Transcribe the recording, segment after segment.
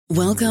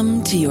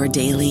Welcome to your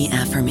daily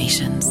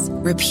affirmations.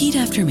 Repeat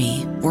after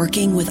me.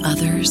 Working with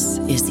others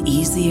is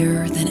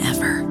easier than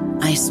ever.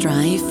 I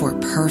strive for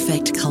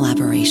perfect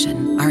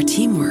collaboration. Our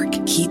teamwork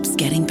keeps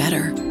getting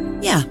better.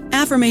 Yeah,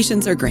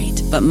 affirmations are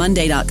great, but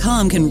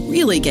Monday.com can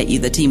really get you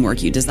the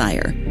teamwork you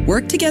desire.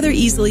 Work together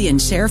easily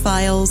and share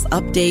files,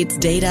 updates,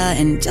 data,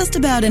 and just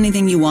about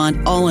anything you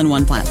want all in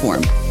one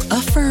platform.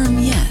 Affirm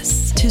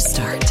yes to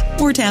start,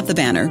 or tap the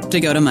banner to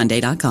go to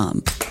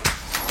Monday.com.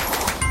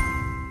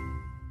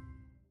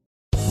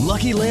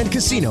 Lucky Land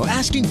Casino,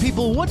 asking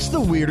people, what's the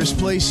weirdest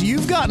place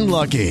you've gotten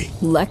lucky?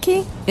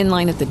 Lucky? In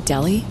line at the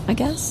deli, I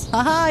guess?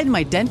 Aha, in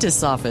my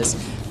dentist's office.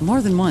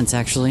 More than once,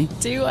 actually.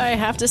 Do I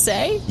have to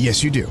say?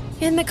 Yes, you do.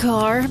 In the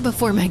car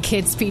before my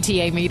kids'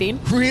 PTA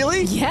meeting.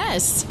 Really?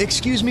 Yes.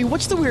 Excuse me,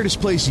 what's the weirdest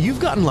place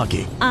you've gotten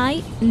lucky?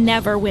 I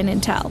never win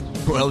and tell.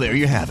 Well, there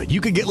you have it. You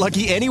can get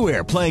lucky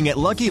anywhere, playing at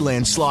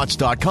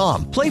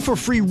LuckyLandSlots.com. Play for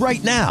free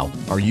right now.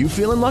 Are you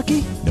feeling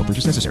lucky? No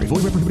purchase necessary.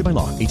 Void where prohibited by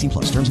law. 18+.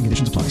 Terms and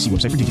conditions apply. See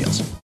website for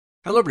details.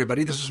 Hello,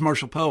 everybody. This is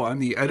Marshall Poe. I'm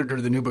the editor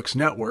of the New Books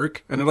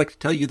Network, and I'd like to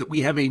tell you that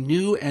we have a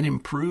new and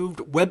improved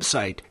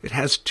website. It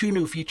has 2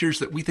 new features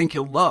that we think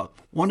you'll love.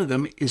 One of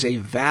them is a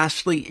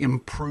vastly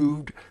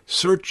improved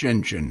search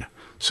engine,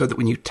 so that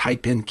when you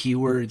type in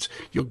keywords,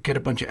 you'll get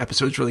a bunch of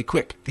episodes really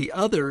quick. The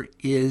other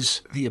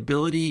is the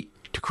ability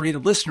to create a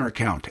listener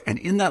account. And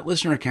in that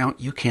listener account,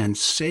 you can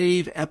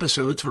save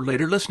episodes for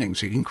later listening.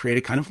 So you can create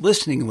a kind of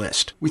listening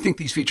list. We think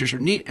these features are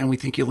neat, and we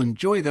think you'll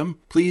enjoy them.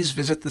 Please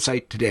visit the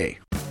site today.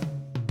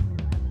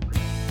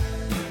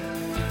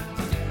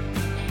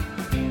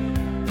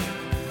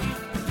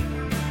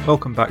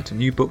 Welcome back to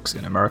New Books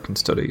in American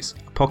Studies,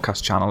 a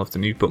podcast channel of the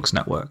New Books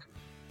Network.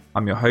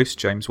 I'm your host,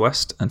 James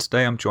West, and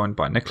today I'm joined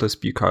by Nicholas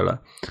Buccola,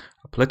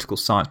 a political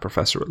science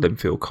professor at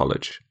Linfield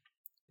College.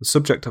 The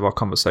subject of our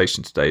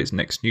conversation today is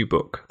Nick's new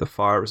book, The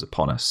Fire is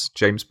Upon Us,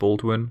 James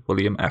Baldwin,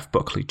 William F.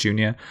 Buckley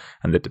Jr.,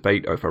 and the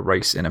Debate Over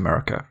Race in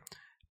America,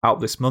 out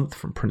this month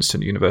from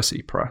Princeton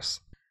University Press.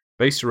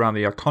 Based around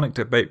the iconic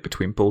debate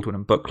between Baldwin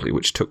and Buckley,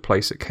 which took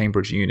place at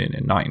Cambridge Union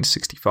in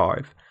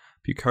 1965,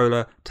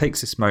 Buccola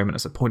takes this moment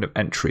as a point of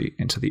entry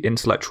into the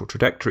intellectual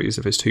trajectories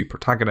of his 2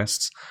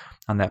 protagonists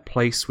and their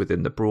place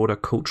within the broader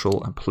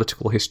cultural and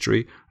political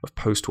history of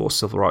post-war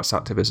civil rights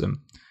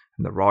activism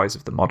and the rise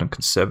of the modern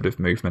conservative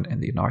movement in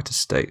the United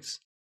States.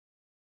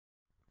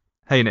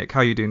 Hey Nick, how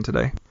are you doing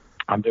today?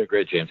 I'm doing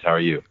great, James. How are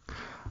you?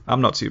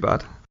 I'm not too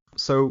bad.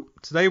 So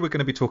today we're going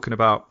to be talking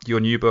about your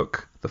new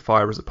book, The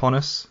Fire is Upon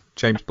Us,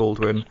 James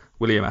Baldwin,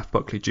 William F.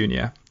 Buckley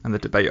Jr., and the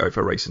Debate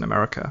Over Race in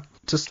America.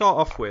 To start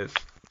off with,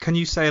 can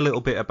you say a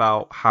little bit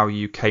about how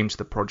you came to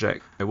the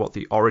project, what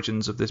the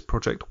origins of this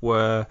project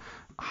were,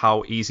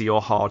 how easy or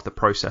hard the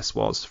process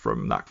was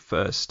from that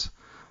first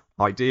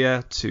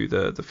idea to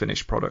the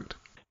finished product?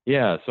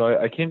 Yeah, so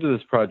I came to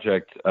this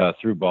project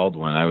through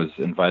Baldwin. I was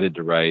invited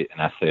to write an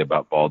essay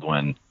about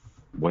Baldwin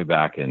way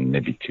back in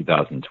maybe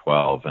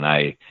 2012, and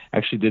I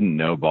actually didn't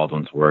know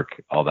Baldwin's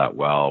work all that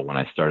well when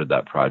I started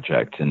that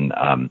project. And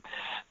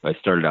I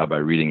started out by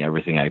reading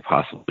everything I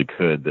possibly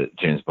could that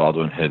James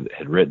Baldwin had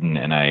written,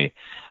 and I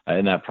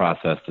in that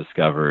process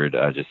discovered,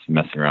 just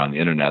messing around on the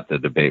internet, the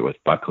debate with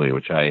Buckley,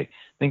 which I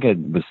think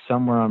was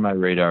somewhere on my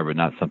radar, but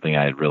not something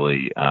I had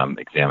really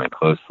examined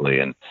closely.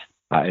 And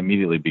I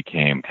immediately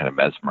became kind of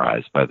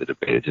mesmerized by the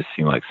debate. It just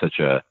seemed like such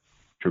a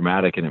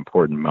dramatic and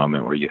important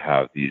moment where you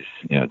have these,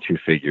 2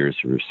 figures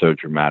who are so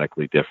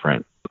dramatically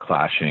different,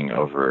 clashing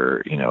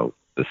over,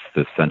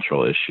 this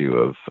central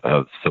issue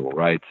of civil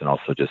rights and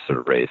also just sort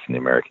of race and the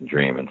American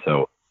dream. And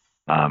so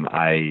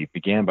I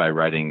began by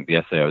writing the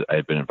essay I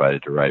had been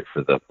invited to write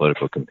for the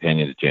political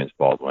companion to James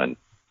Baldwin.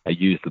 I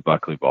used the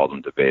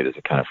Buckley-Baldwin debate as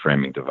a kind of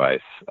framing device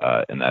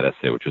in that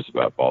essay, which was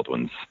about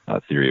Baldwin's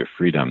theory of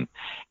freedom.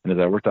 And as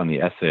I worked on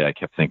the essay, I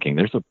kept thinking,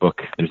 there's a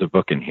book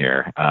in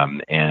here.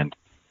 And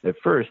at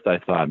first, I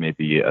thought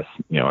maybe a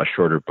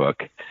shorter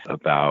book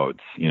about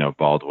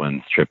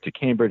Baldwin's trip to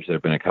Cambridge. There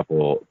have been a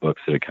couple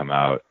books that have come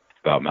out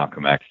about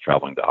Malcolm X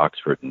traveling to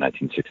Oxford in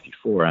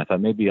 1964. And I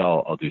thought maybe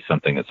I'll do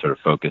something that's sort of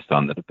focused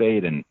on the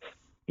debate and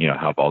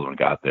how Baldwin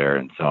got there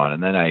and so on.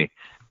 And then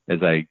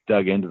as I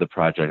dug into the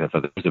project, I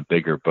thought there's a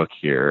bigger book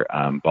here.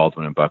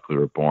 Baldwin and Buckley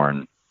were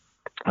born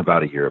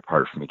about a year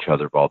apart from each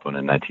other. Baldwin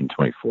in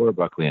 1924,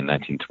 Buckley in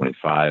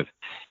 1925.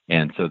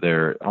 And so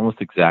they're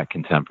almost exact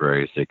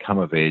contemporaries. They come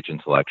of age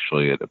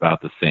intellectually at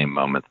about the same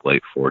moment,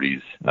 late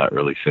 40s,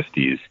 early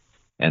 50s.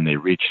 And they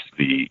reach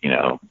the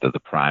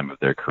prime of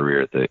their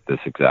career at this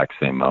exact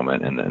same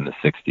moment in the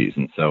 60s.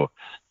 And so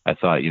I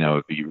thought,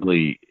 it'd be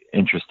really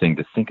interesting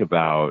to think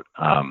about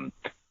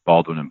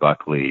Baldwin and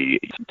Buckley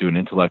do an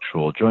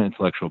joint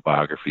intellectual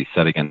biography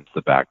set against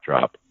the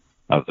backdrop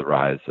of the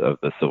rise of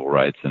the civil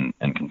rights and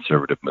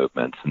conservative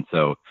movements. And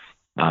so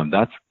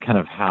that's kind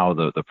of how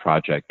the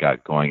project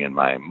got going in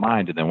my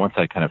mind. And then once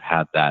I kind of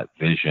had that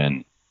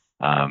vision,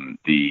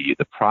 the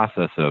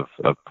process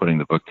of putting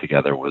the book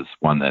together was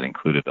one that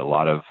included a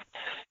lot of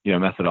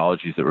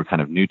methodologies that were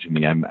kind of new to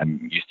me.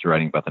 I'm used to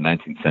writing about the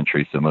 19th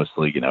century, so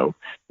mostly,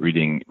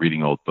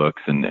 reading old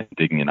books and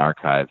digging in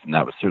archives, and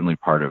that was certainly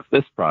part of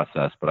this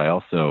process. But I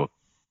also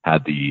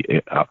had the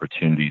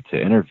opportunity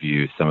to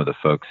interview some of the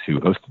folks who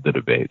hosted the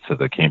debate. So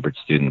the Cambridge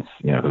students,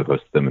 who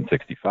hosted them in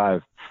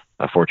 '65.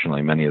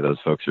 Fortunately, many of those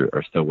folks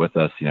are still with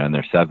us, in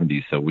their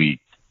 70s. So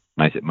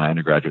my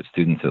undergraduate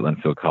students at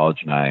Linfield College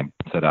and I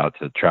set out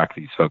to track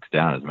these folks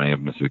down, as many of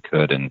them as we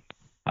could, and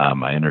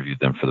I interviewed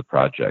them for the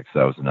project. So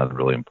that was another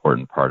really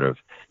important part of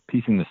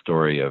piecing the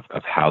story of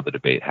how the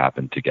debate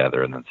happened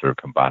together, and then sort of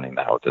combining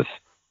that with this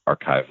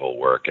archival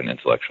work and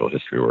intellectual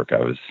history work I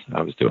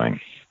was doing.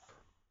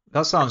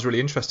 That sounds really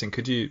interesting.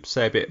 Could you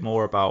say a bit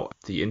more about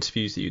the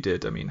interviews that you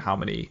did? I mean, how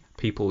many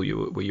people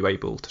were you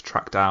able to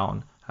track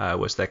down?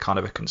 Was there kind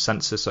of a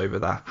consensus over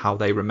that, how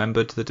they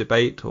remembered the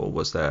debate, or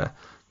was there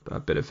a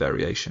bit of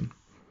variation?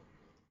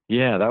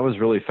 Yeah, that was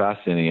really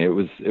fascinating.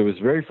 It was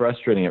very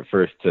frustrating at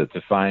first to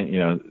find,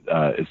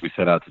 as we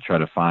set out to try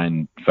to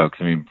find folks.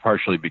 I mean,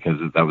 partially because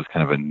that was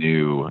kind of a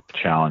new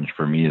challenge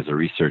for me as a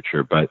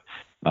researcher, but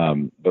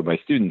my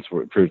students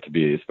proved to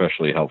be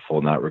especially helpful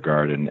in that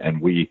regard.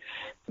 And we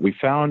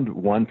found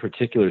one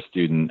particular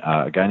student,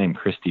 a guy named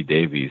Christy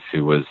Davies,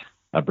 who was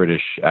a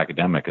British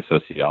academic, a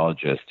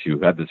sociologist, who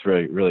had this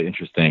really, really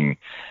interesting,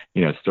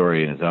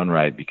 story in his own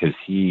right, because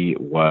he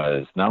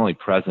was not only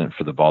present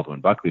for the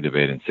Baldwin-Buckley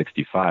debate in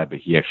 '65, but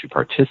he actually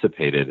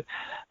participated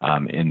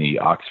in the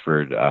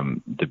Oxford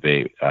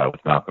debate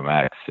with Malcolm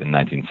X in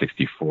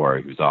 1964.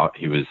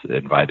 He was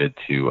invited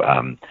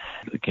to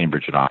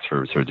Cambridge and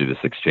Oxford to sort of do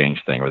this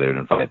exchange thing where they would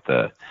invite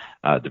the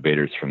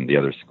debaters from the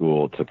other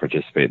school to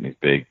participate in these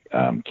big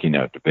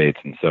keynote debates.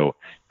 And so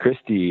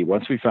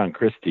once we found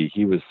Christy,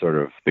 he was sort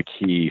of the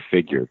key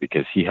figure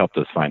because he helped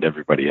us find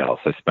everybody else.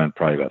 I spent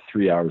probably about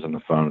 3 hours on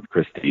the phone with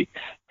Christy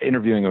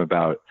interviewing him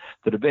about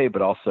the debate,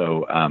 but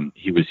also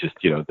he was just,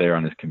 there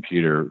on his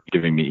computer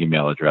giving me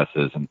email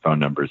addresses and phone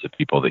numbers of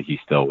people that he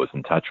still was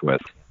in touch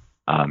with.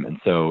 And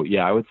so,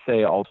 yeah, I would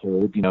say all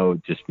told,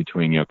 just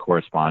between,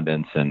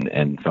 correspondence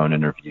and phone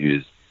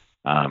interviews,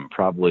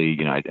 probably,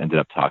 I ended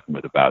up talking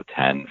with about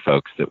 10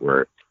 folks that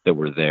were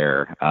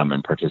there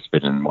and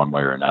participated in one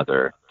way or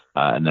another.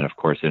 And then, of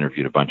course,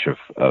 interviewed a bunch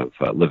of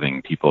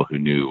living people who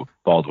knew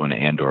Baldwin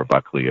and or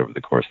Buckley over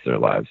the course of their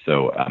lives.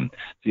 So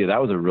yeah,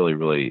 that was a really,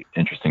 really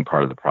interesting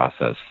part of the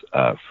process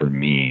for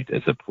me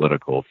as a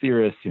political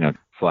theorist,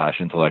 /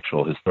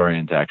 intellectual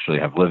historian, to actually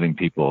have living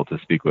people to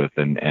speak with.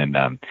 And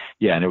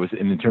it was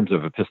in terms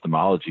of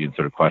epistemology and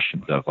sort of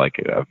questions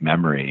of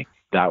memory,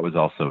 that was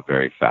also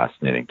very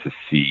fascinating to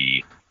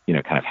see,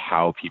 kind of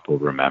how people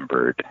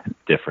remembered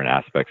different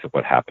aspects of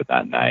what happened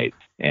that night.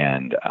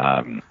 And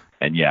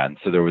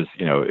so there was,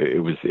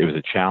 it was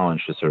a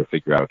challenge to sort of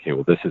figure out, okay,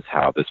 well, this is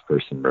how this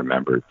person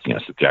remembered,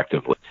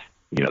 subjectively,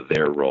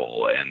 their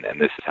role, and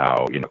this is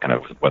how, kind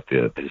of what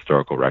the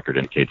historical record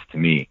indicates to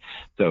me.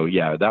 So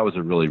yeah, that was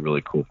a really,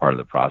 really cool part of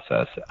the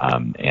process.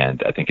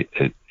 And I think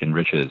it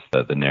enriches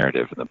the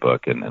narrative in the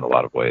book in a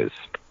lot of ways.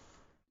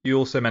 You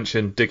also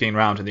mentioned digging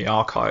around in the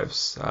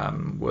archives.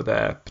 Were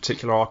there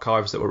particular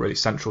archives that were really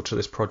central to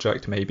this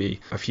project? Maybe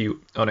a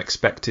few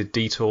unexpected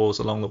detours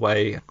along the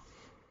way?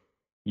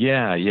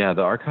 Yeah.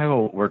 The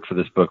archival work for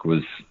this book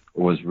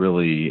was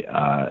really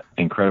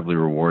incredibly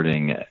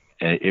rewarding.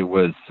 It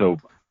was so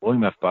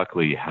William F.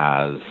 Buckley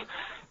has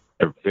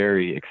a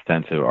very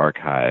extensive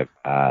archive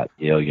at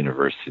Yale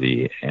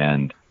University,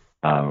 and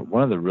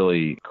one of the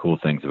really cool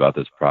things about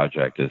this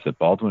project is that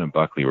Baldwin and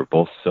Buckley were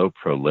both so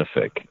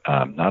prolific,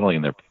 not only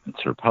in their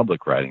sort of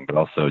public writing, but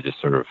also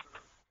just sort of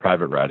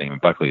private writing, and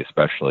Buckley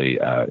especially.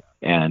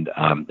 And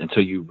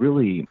so you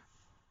really,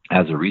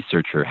 as a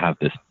researcher, have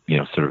this,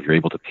 sort of, you're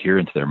able to peer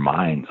into their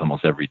minds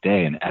almost every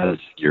day. And as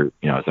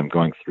as I'm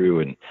going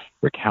through and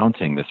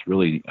recounting this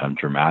really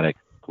dramatic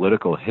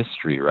political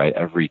history, right,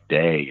 every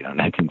day,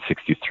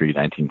 1963,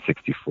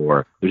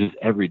 1964, there's just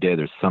every day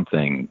there's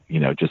something,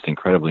 just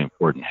incredibly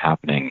important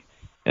happening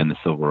in the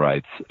civil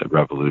rights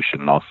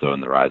revolution and also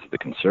in the rise of the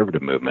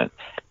conservative movement.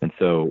 And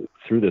so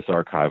through this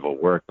archival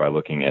work, by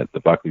looking at the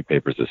Buckley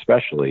papers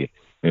especially,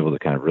 I'm able to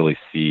kind of really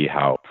see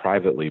how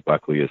privately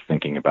Buckley is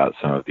thinking about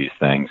some of these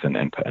things and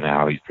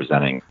how he's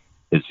presenting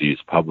his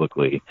views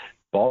publicly.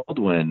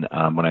 Baldwin,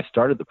 when I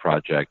started the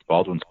project,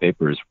 Baldwin's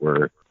papers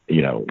were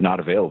not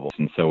available.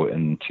 And so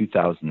in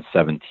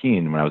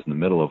 2017, when I was in the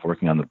middle of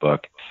working on the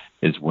book,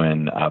 is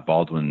when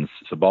Baldwin's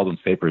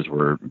papers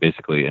were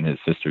basically in his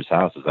sister's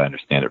house, as I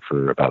understand it,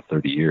 for about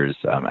 30 years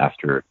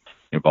after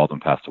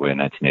Baldwin passed away in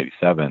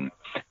 1987.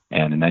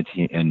 And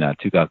in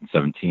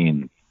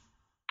 2017,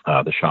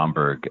 the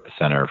Schomburg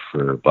Center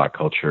for Black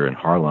Culture in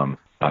Harlem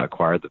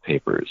acquired the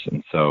papers.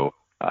 And so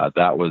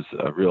that was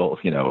a real,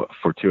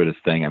 fortuitous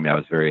thing. I mean, I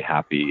was very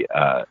happy,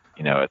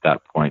 at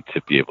that point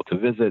to be able to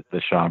visit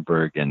the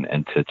Schomburg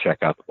and to check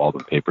out the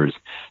Baldwin papers,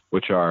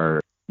 which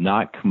are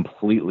not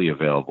completely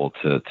available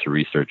to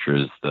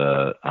researchers.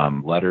 The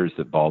letters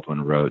that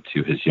Baldwin wrote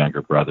to his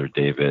younger brother,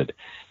 David,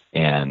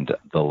 and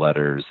the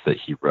letters that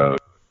he wrote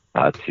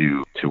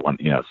to one,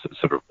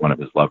 sort of one of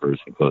his lovers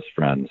and close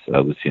friends,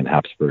 Lucien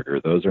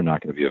Habsburger. Those are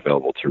not going to be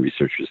available to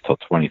researchers till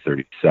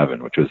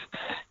 2037, which was,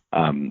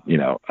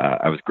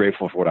 I was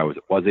grateful for what I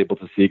was able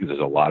to see, because there's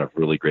a lot of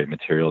really great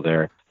material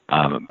there.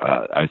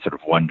 I sort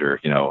of wonder,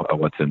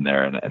 what's in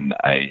there, and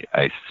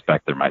I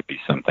suspect there might be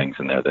some things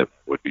in there that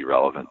would be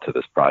relevant to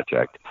this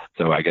project.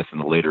 So I guess in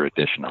the later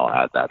edition, I'll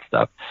add that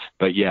stuff.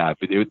 But yeah,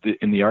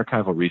 in the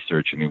archival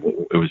research, I mean,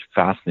 it was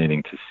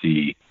fascinating to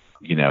see,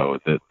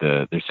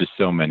 there's just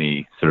so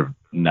many sort of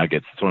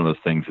nuggets. It's one of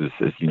those things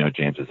is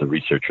James, as a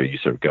researcher, you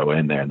sort of go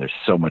in there and there's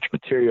so much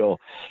material,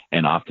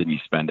 and often you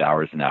spend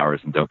hours and hours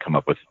and don't come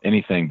up with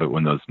anything. But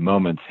when those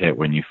moments hit,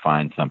 when you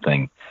find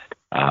something,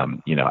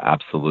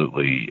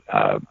 absolutely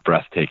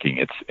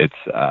breathtaking,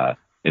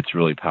 it's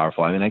really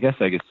powerful. I mean, I guess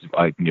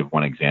I can give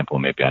one example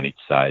maybe on each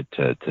side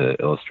to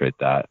illustrate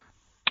that.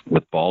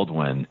 With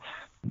Baldwin,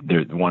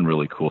 one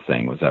really cool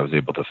thing was I was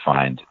able to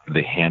find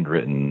the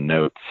handwritten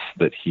notes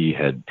that he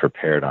had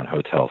prepared on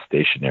hotel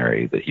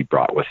stationery that he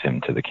brought with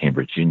him to the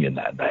Cambridge Union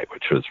that night,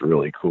 which was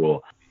really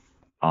cool.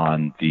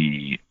 On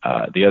the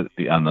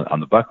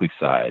Buckley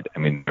side, I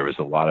mean, there was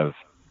a lot of,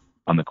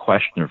 on the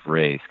question of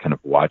race, kind of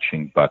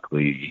watching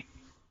Buckley's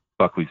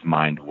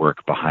mind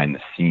work behind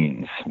the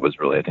scenes was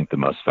really, I think, the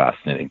most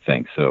fascinating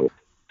thing. So,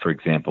 for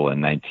example,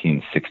 in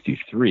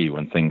 1963,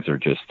 when things are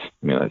just,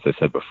 as I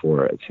said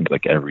before, it seems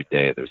like every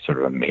day there's sort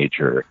of a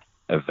major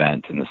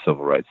event in the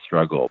civil rights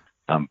struggle.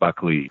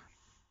 Buckley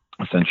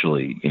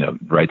essentially,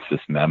 writes this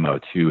memo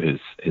to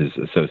his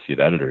associate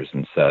editors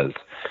and says,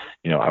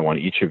 I want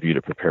each of you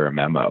to prepare a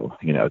memo,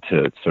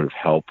 to sort of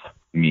help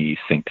me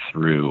think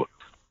through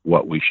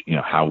what we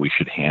how we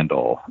should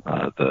handle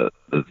the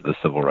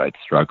civil rights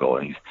struggle.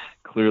 And he's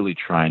clearly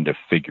trying to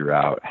figure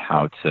out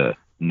how to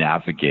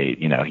navigate.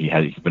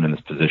 He's been in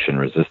this position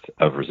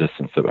of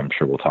resistance that I'm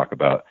sure we'll talk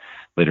about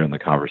later in the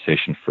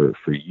conversation for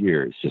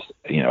years, just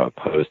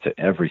opposed to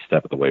every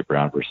step of the way.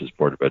 Brown versus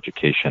Board of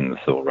Education, the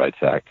Civil Rights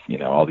Act,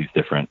 all these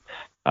different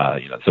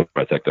the Civil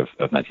Rights Act of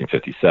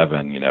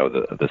 1957,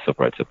 the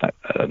Civil Rights of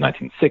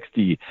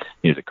 1960.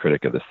 He's a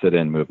critic of the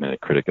sit-in movement, a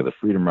critic of the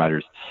Freedom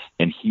Riders,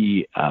 and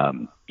he,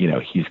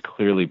 he's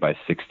clearly by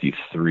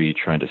 63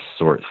 trying to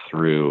sort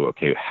through,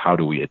 okay, how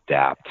do we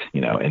adapt,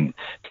 and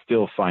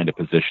still find a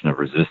position of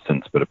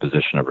resistance, but a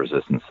position of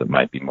resistance that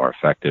might be more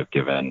effective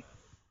given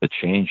the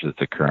change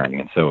that's occurring.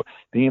 And so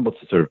being able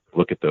to sort of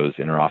look at those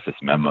interoffice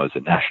memos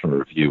at National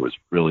Review was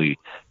really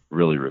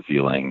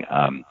revealing.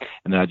 And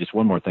then just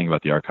one more thing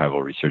about the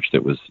archival research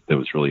that was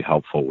really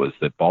helpful was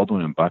that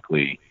Baldwin and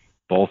Buckley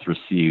both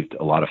received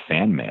a lot of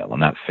fan mail,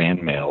 and that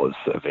fan mail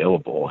is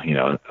available,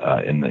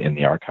 in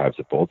the archives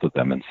of both of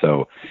them. And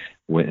so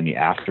in the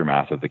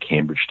aftermath of the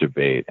Cambridge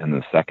debate and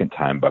the second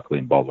time Buckley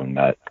and Baldwin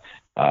met,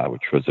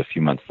 which was a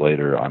few months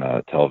later on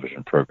a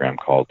television program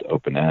called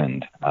Open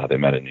End, they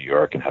met in New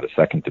York and had a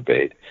second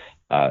debate.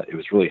 It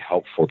was really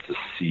helpful to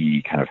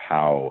see kind of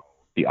how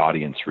the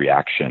audience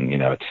reaction,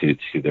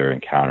 to their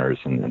encounters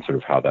and sort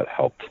of how that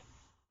helped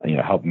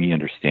me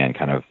understand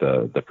kind of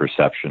the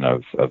perception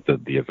of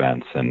the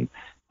events and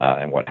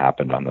what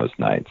happened on those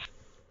nights.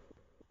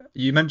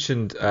 You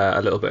mentioned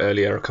a little bit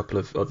earlier a couple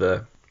of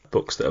other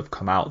books that have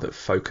come out that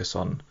focus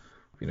on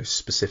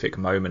specific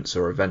moments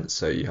or events.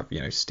 So you have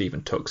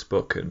Stephen Tuck's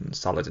book and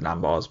Saladin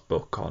Ambar's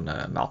book on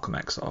Malcolm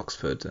X at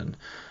Oxford, and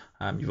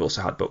you've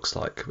also had books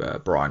like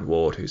Brian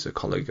Ward, who's a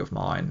colleague of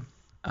mine,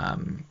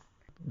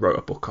 wrote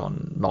a book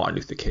on Martin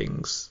Luther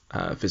King's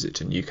visit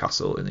to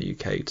Newcastle in the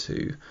UK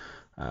to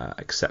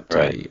accept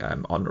a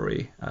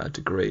honorary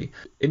degree.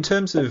 In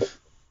terms of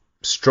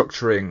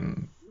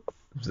structuring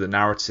the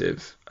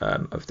narrative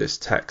of this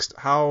text,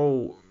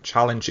 how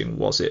challenging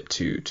was it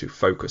to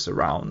focus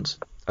around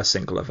a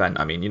single event?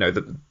 I mean,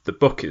 the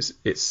book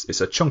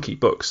it's a chunky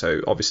book,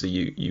 so obviously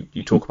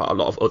you talk about a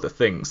lot of other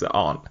things that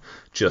aren't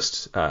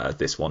just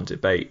this one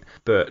debate.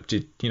 But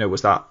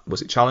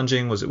was it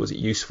challenging? Was it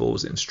useful?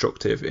 Was it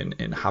instructive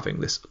in having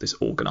this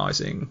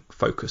organizing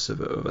focus of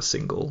a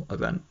single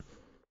event?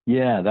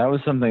 Yeah, that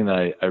was something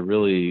that I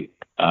really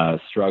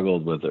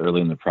struggled with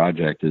early in the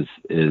project.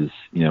 Is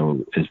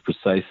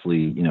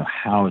precisely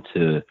how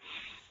to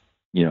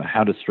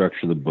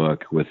structure the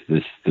book with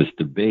this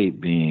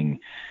debate being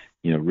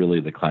really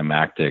the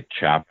climactic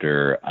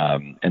chapter.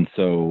 And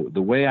so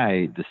the way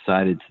I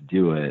decided to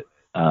do it,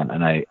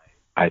 and I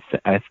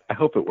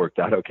hope it worked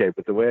out okay,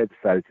 but the way I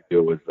decided to do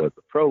it was the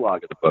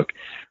prologue of the book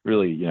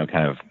really,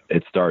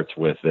 it starts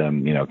with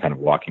them, kind of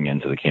walking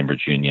into the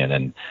Cambridge Union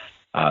and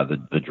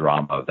the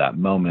drama of that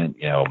moment,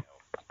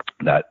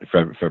 that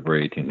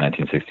February 18,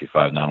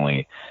 1965, not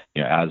only,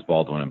 as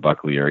Baldwin and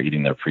Buckley are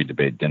eating their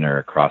pre-debate dinner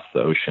across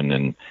the ocean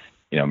in,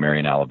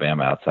 Marion,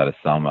 Alabama, outside of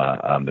Selma,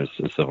 there's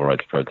a civil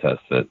rights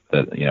protest that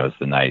is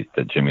the night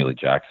that Jimmy Lee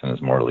Jackson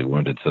is mortally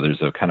wounded. So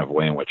there's a kind of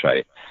way in which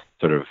I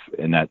sort of,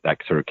 and that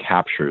sort of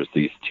captures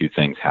these two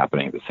things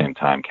happening at the same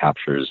time,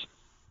 captures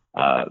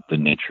the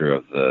nature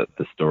of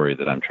the story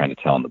that I'm trying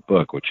to tell in the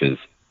book, which is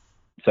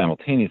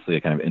simultaneously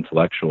a kind of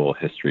intellectual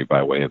history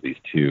by way of these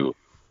two,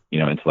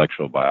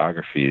 intellectual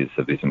biographies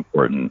of these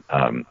important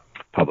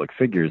public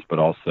figures, but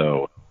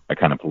also a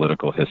kind of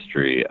political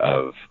history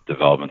of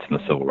developments in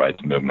the civil rights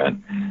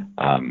movement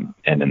and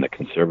in the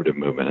conservative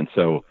movement. And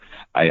so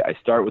I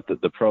start with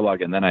the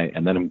prologue, and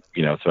then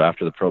so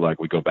after the prologue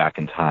we go back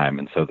in time,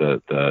 and so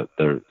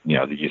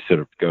you sort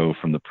of go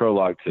from the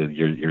prologue to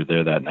you're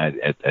there that night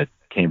at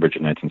Cambridge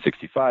in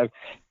 1965,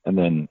 and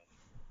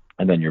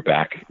then you're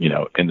back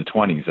in the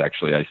 20s.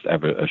 Actually, I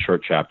have a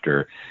short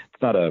chapter.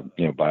 It's not a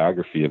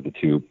biography of the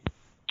two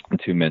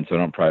men, so I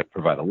don't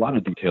provide a lot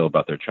of detail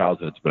about their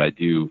childhoods, but I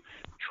do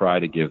try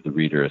to give the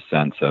reader a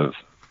sense of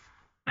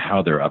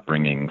how their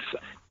upbringings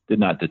did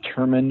not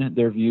determine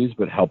their views,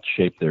 but helped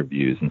shape their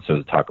views. And so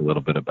to talk a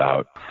little bit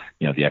about,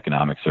 the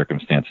economic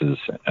circumstances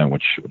in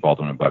which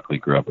Baldwin and Buckley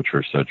grew up, which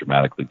were so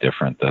dramatically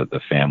different,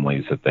 the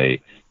families that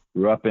they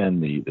grew up in,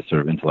 the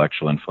sort of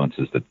intellectual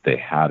influences that they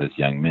had as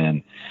young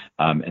men.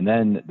 And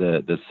then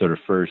the sort of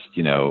first,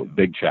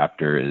 big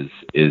chapter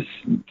is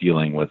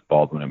dealing with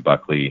Baldwin and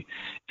Buckley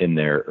in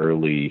their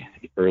early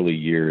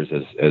years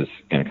as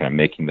kind of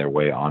making their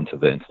way onto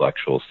the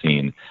intellectual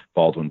scene.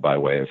 Baldwin by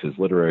way of his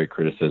literary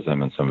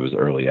criticism and some of his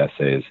early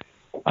essays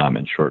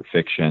and short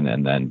fiction,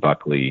 and then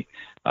Buckley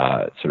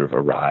sort of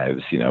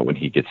arrives, when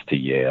he gets to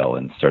Yale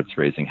and starts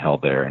raising hell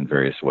there in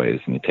various ways,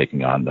 and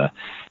taking on the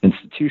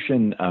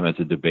institution as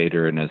a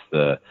debater and as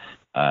the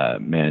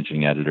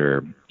managing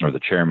editor, or the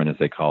chairman, as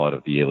they call it,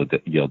 of the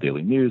Yale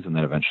Daily News, and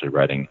then eventually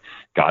writing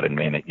God and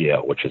Man at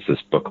Yale, which is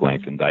this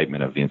book-length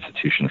indictment of the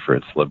institution for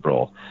its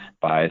liberal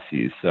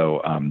biases.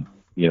 So, and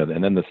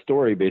then the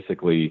story,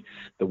 basically,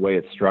 the way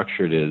it's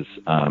structured is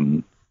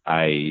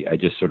I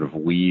just sort of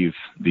weave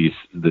the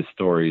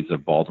stories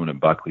of Baldwin and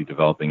Buckley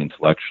developing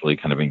intellectually,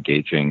 kind of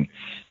engaging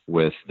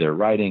with their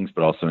writings,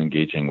 but also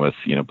engaging with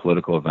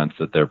political events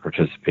that they're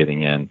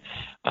participating in,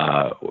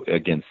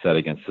 set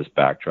against this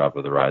backdrop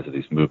of the rise of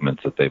these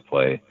movements that they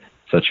play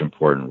such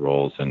important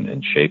roles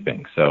in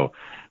shaping. So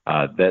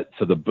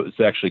it's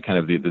actually kind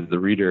of the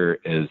reader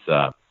is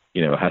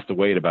has to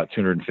wait about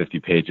 250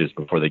 pages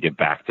before they get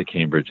back to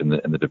Cambridge in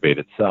the debate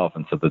itself,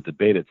 and so the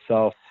debate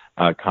itself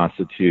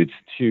constitutes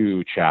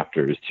two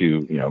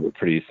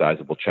pretty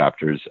sizable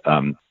chapters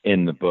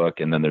in the book,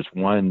 and then there's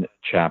one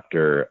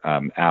chapter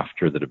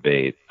after the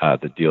debate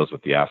that deals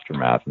with the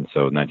aftermath. And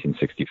so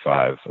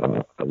 1965,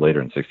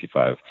 later in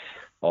 65,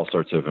 all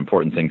sorts of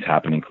important things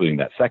happen, including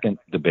that second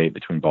debate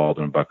between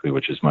Baldwin and Buckley,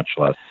 which is much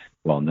less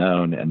well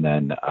known. And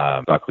then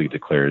Buckley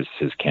declares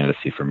his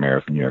candidacy for mayor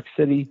of New York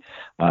City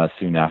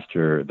soon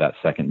after that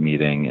second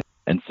meeting.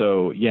 And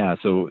so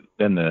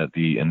then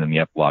the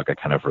epilogue, I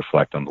kind of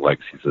reflect on the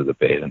legacies of the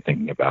debate and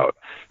thinking about,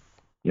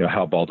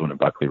 how Baldwin and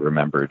Buckley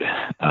remembered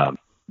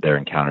their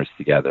encounters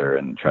together,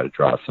 and try to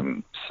draw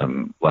some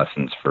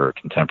lessons for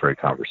contemporary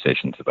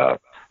conversations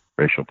about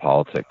racial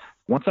politics.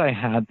 Once I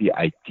had the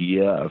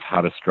idea of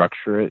how to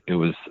structure it, it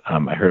was,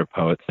 I heard a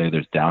poet say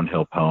there's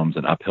downhill poems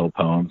and uphill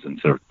poems, and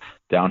sort of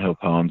downhill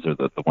poems are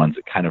the ones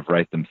that kind of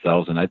write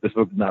themselves. And this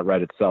book did not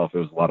write itself. It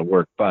was a lot of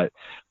work. But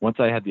once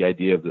I had the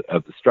idea of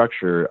the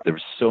structure, there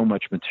was so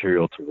much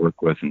material to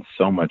work with, and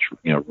so much,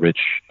 rich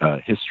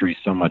history,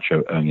 so much,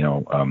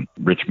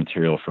 rich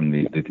material from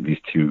these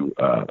two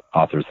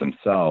authors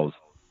themselves,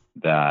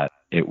 that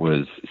it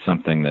was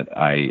something that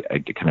I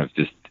kind of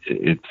just,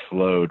 it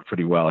flowed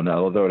pretty well. And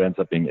although it ends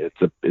up being,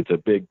 it's a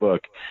big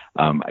book,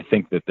 I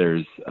think that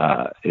there's,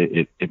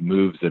 it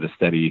moves at a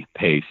steady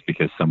pace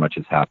because so much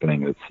is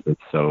happening.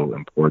 It's so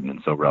important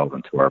and so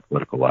relevant to our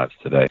political lives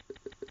today.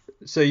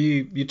 So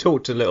you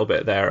talked a little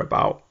bit there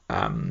about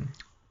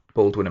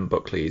Baldwin and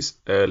Buckley's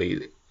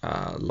early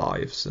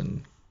lives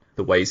and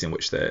the ways in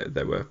which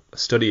they were a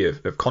study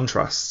of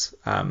contrasts.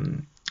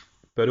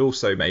 But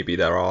also maybe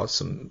there are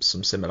some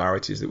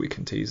similarities that we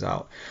can tease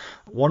out.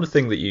 One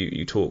thing that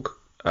you talk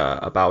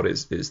about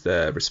is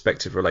their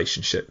respective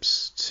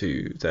relationships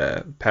to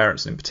their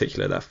parents, and in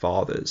particular their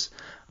fathers.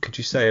 Could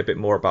you say a bit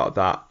more about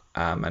that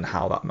and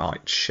how that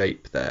might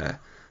shape their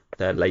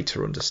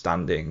later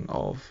understanding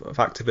of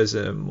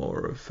activism,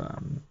 or of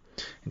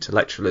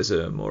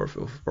intellectualism, or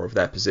of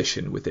their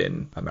position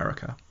within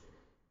America?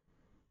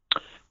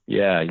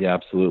 Yeah,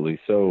 absolutely.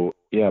 So,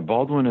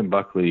 Baldwin and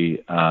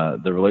Buckley,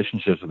 the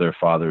relationships with their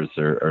fathers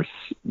are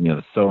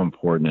so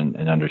important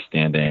in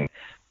understanding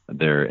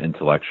their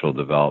intellectual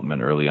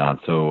development early on.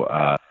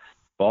 So,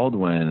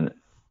 Baldwin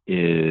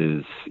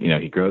is,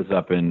 he grows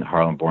up in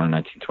Harlem, born in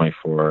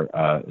 1924,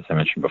 as I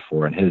mentioned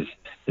before, and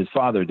his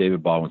father,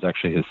 David Baldwin, was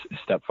actually his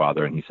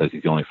stepfather, and he says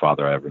he's the only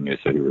father I ever knew,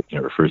 so he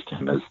refers to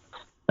him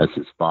as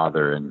his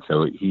father. And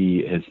so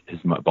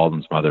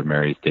Baldwin's mother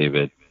marries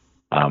David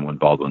when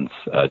Baldwin's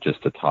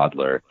just a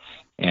toddler.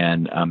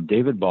 And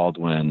David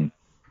Baldwin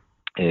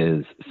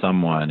is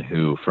someone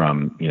who,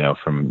 from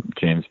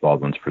James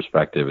Baldwin's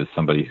perspective, is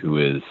somebody who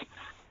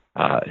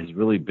has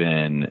really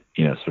been,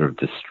 sort of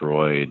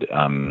destroyed.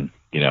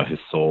 His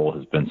soul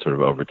has been sort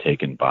of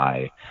overtaken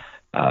by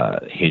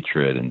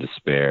hatred and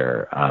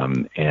despair.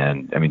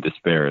 And I mean,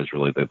 despair is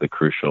really the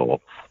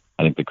crucial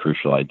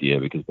idea,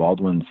 because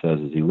Baldwin says,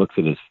 as he looks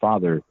at his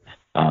father,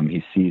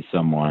 he sees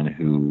someone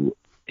who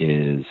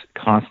is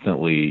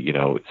constantly,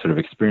 sort of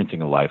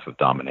experiencing a life of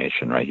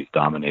domination, right? He's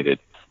dominated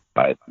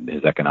by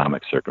his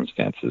economic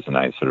circumstances, and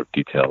I sort of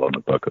detail in the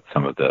book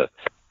some of the,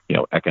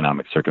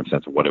 economic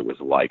circumstances, what it was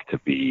like to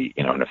be,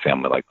 in a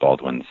family like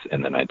Baldwin's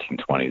in the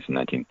 1920s and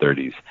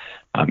 1930s.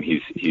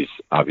 He's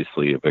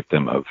obviously a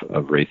victim of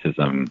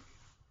racism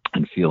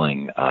and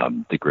feeling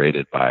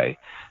degraded by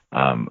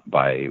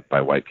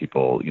white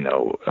people,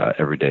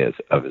 every day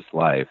of his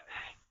life.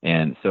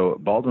 And so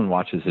Baldwin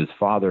watches his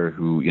father,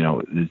 who,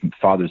 his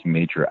father's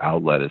major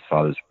outlet, his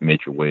father's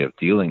major way of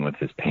dealing with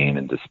his pain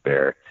and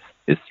despair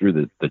is through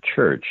the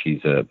church.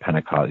 He's a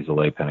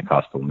lay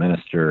Pentecostal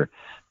minister,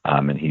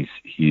 and he's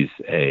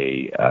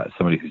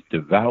somebody who's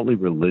devoutly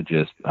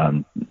religious.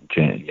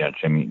 Jimmy,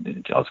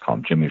 I'll just call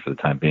him Jimmy for the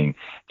time being.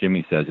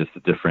 Jimmy says, just to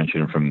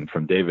differentiate him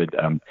from David,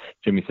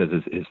 Jimmy says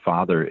his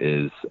father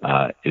is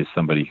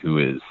somebody who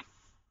is,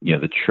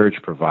 the church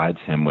provides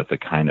him with a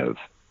kind of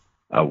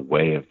a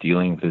way of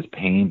dealing with his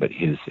pain, but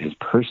his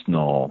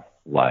personal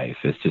life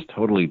is just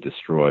totally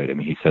destroyed. I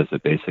mean, he says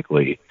that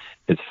basically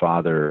his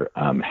father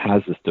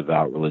has this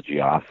devout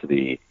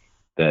religiosity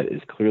that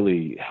is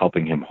clearly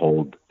helping him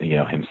hold,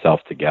 himself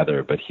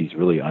together, but he's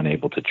really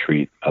unable to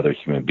treat other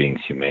human beings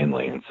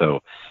humanely. And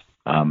so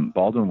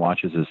Baldwin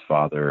watches his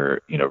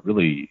father,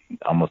 really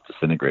almost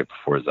disintegrate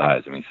before his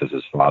eyes. I mean, he says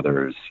his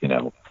father's,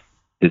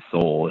 his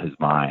soul, his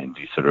mind,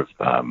 he sort of,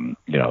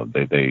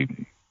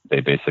 they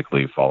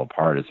basically fall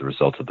apart as a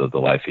result of the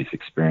life he's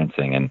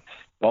experiencing. And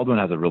Baldwin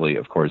has a really,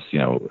 of course,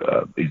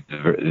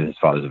 his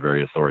father's a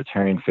very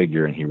authoritarian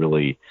figure, and he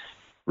really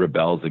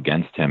rebels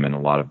against him in a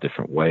lot of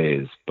different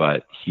ways.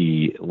 But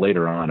he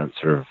later on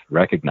sort of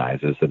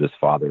recognizes that his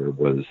father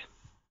was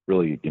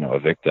really, a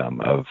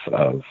victim of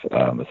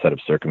a set of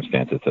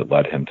circumstances that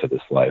led him to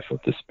this life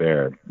of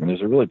despair. And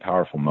there's a really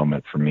powerful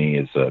moment for me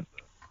as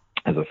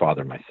a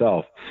father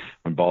myself,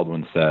 when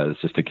Baldwin says,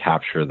 just to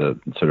capture the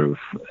sort of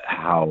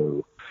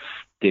how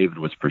David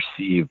was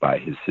perceived by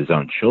his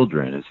own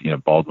children, is,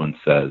 Baldwin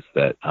says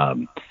that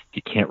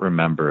he can't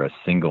remember a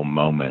single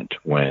moment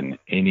when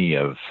any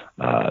of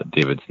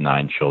David's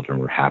 9 children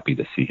were happy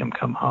to see him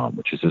come home,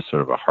 which is just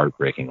sort of a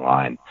heartbreaking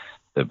line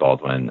that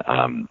Baldwin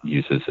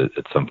uses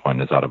at some point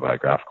in his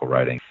autobiographical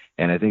writing.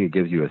 And I think it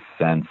gives you a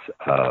sense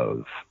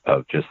of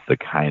just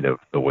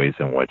the ways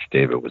in which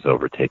David was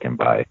overtaken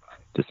by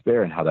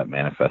despair and how it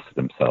manifested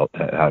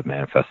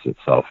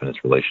itself in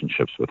his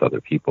relationships with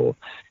other people.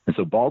 And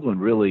so Baldwin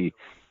really,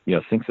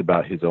 thinks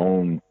about his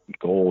own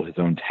goal, his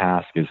own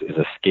task is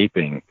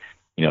escaping,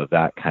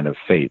 that kind of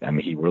fate. I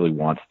mean, he really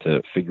wants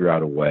to figure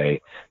out a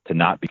way to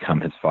not become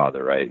his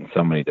father, right? In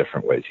so many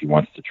different ways. He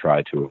wants to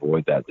try to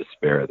avoid that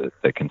despair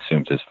that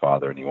consumes his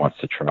father, and he wants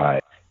to try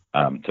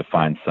to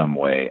find some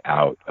way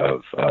out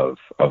of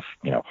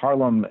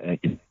Harlem,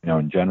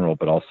 in general,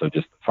 but also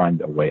just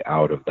find a way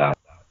out of that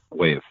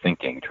way of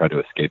thinking, try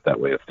to escape that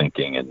way of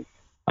thinking,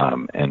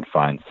 and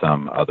find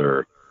some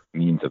other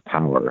means of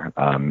power.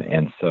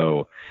 And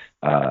so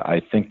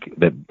I think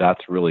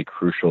that's really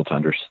crucial to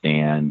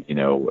understand,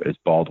 as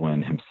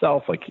Baldwin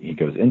himself, like he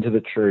goes into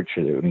the church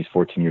when he's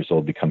 14 years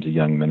old, becomes a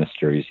young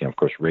minister. He's, of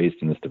course,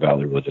 raised in this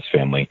devoutly religious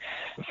family,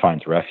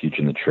 finds refuge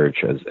in the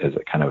church as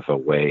a kind of a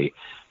way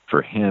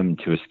for him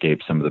to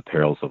escape some of the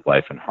perils of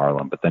life in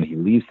Harlem. But then he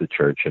leaves the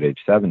church at age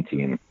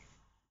 17.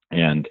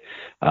 And,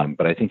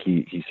 but I think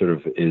he sort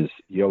of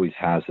he always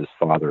has his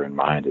father in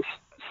mind as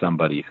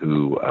somebody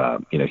who,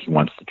 he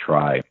wants to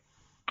try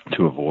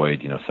to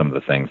avoid, some of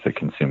the things that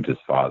consumed his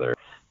father.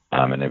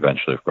 And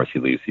eventually, of course, he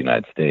leaves the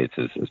United States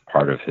as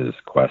part of his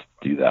quest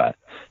to do that.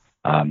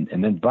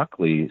 And then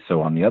Buckley,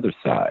 so on the other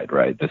side,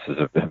 right, this is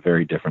a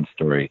very different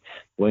story.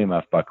 William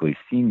F. Buckley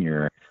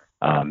Sr.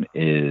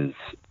 is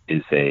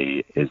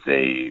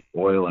a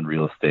oil and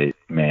real estate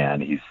man.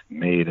 He's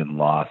made and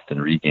lost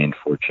and regained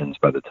fortunes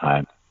by the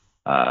time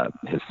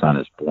his son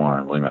is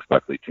born. William F.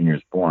 Buckley Jr.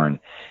 is born.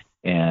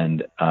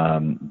 And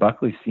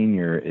Buckley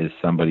Sr. is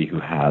somebody who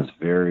has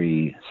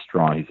very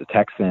strong, he's a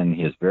Texan,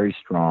 he has very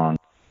strong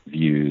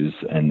views,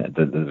 and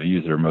the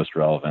views that are most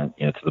relevant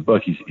to the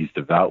book. He's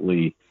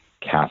devoutly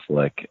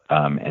Catholic,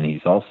 and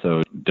he's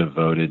also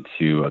devoted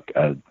to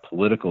a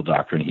political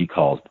doctrine he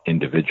calls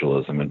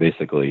individualism. And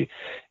basically,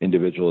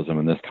 individualism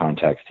in this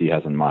context, he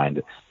has in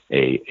mind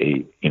a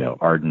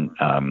ardent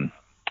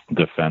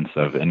defense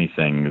of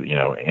anything,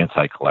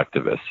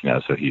 anti-collectivist.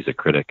 So he's a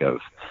critic of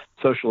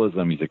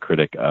socialism, he's a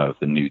critic of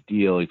the New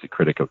Deal, he's a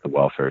critic of the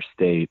welfare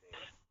state,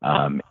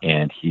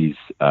 and he's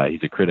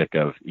a critic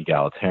of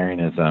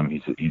egalitarianism.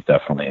 He's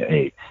definitely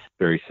a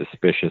very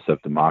suspicious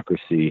of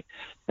democracy,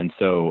 and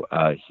so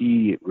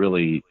he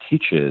really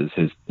teaches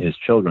his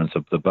children.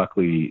 So the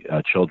Buckley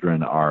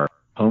children are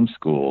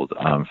homeschooled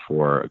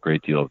for a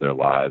great deal of their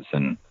lives,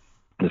 and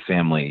the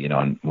family,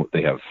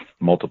 they have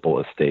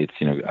multiple estates,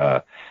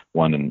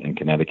 one in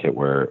Connecticut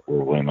where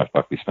William F.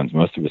 Buckley spends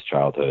most of his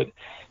childhood,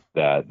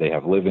 that they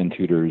have live-in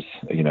tutors,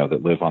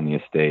 that live on the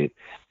estate.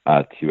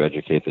 to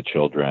educate the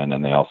children,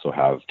 and they also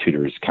have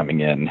tutors coming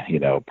in,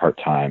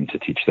 part-time to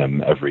teach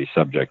them every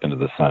subject under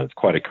the sun. It's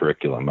quite a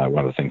curriculum. One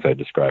of the things I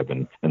describe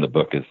in the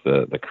book is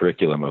the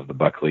curriculum of the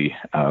Buckley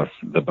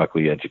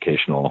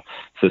educational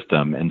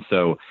system. And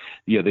so,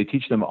 they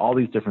teach them all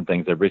these different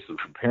things. They're basically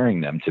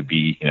preparing them to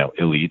be,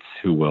 elites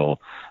who will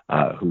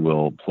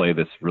play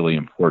this really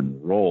important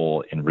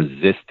role in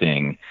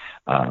resisting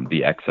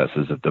the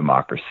excesses of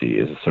democracy.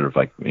 Is sort of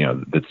like,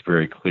 it's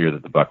very clear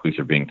that the Buckleys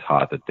are being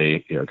taught that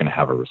they are going to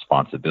have a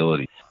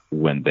responsibility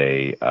when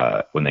they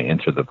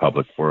enter the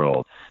public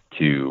world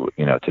to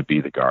be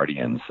the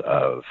guardians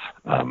of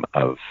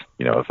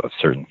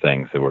certain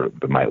things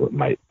that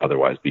might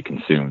otherwise be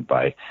consumed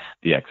by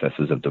the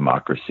excesses of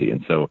democracy.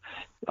 And so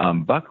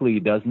William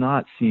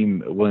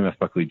F.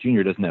 Buckley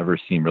Jr. doesn't ever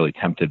seem really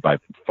tempted by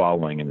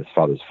following in his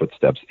father's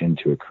footsteps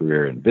into a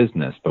career in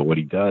business. But what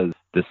he does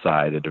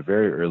decide at a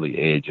very early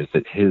age is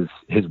that his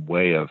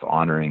way of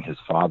honoring his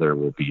father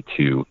will be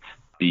to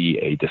be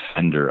a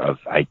defender of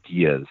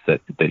ideas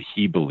that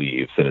he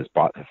believes, that his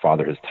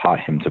father has taught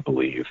him to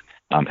believe,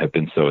 have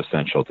been so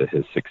essential to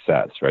his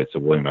success, right? So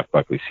William F.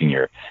 Buckley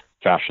Sr.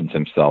 fashions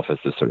himself as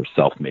this sort of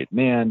self-made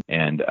man,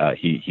 and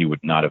he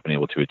would not have been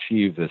able to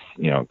achieve this,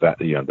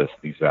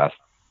 these vast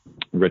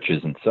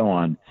riches and so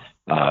on,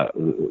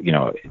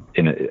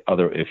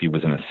 if he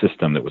was in a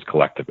system that was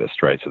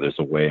collectivist, right? So there's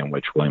a way in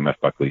which William F.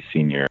 Buckley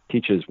Sr.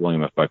 teaches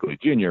William F. Buckley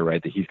Jr.,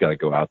 right, that he's got to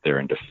go out there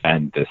and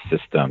defend this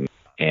system.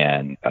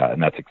 And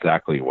that's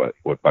exactly what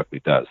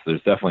Buckley does. So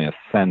there's definitely a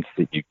sense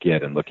that you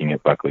get in looking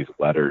at Buckley's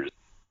letters,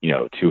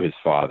 to his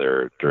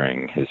father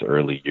during his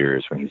early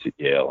years when he's at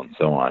Yale and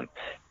so on,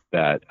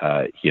 that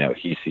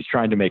he's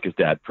trying to make his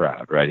dad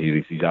proud, right?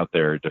 He's out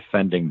there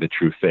defending the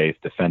true faith,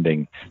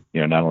 defending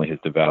not only his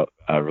devout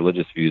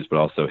religious views, but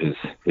also his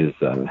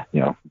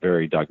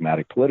very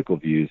dogmatic political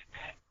views.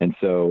 And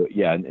so,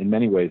 in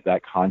many ways,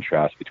 that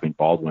contrast between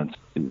Baldwin's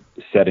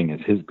setting as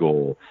his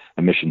goal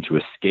a mission to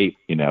escape,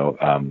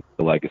 the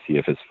legacy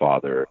of his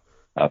father,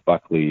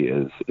 Buckley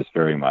is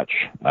very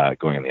much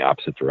going in the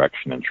opposite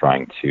direction and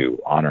trying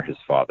to honor his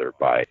father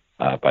by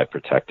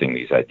protecting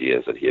these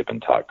ideas that he had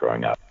been taught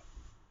growing up.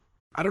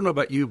 I don't know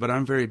about you, but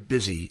I'm very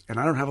busy, and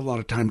I don't have a lot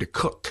of time to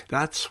cook.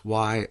 That's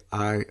why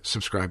I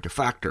subscribe to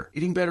Factor.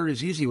 Eating better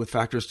is easy with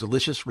Factor's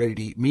delicious,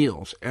 ready-to-eat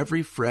meals.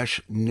 Every fresh,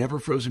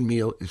 never-frozen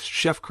meal is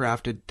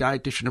chef-crafted,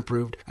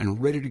 dietitian-approved,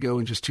 and ready to go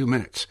in just 2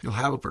 minutes. You'll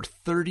have over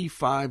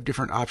 35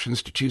 different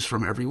options to choose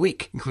from every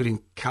week,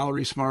 including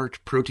Calorie Smart,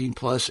 Protein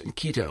Plus, and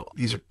Keto.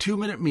 These are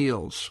 2-minute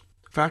meals.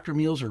 Factor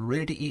meals are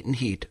ready to eat and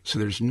heat, so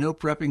there's no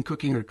prepping,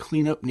 cooking, or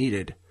cleanup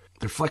needed.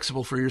 They're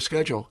flexible for your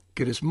schedule.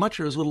 Get as much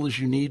or as little as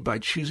you need by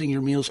choosing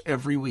your meals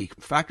every week.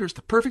 Factor is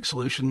the perfect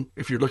solution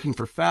if you're looking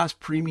for fast,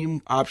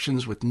 premium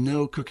options with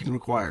no cooking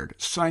required.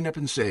 Sign up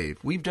and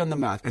save. We've done the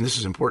math, and this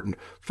is important.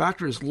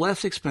 Factor is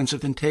less expensive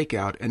than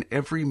takeout, and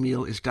every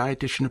meal is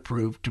dietitian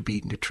approved to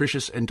be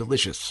nutritious and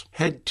delicious.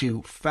 Head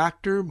to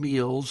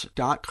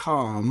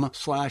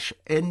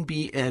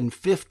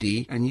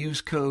factormeals.com/NBN50 and use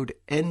code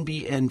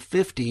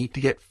NBN50 to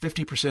get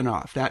 50%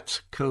 off.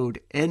 That's code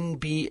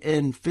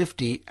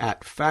NBN50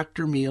 at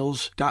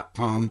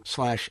factormeals.com/NBN50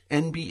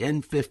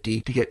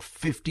 to get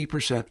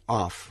 50%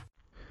 off.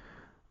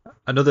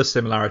 Another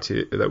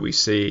similarity that we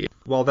see,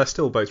 while they're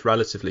still both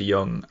relatively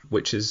young,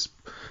 which is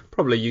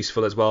probably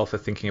useful as well for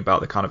thinking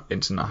about the kind of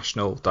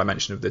international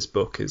dimension of this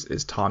book,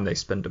 is time they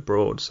spend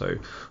abroad. So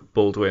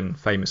Baldwin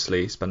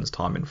famously spends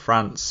time in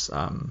France.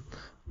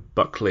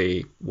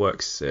 Buckley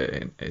works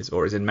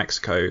is in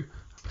Mexico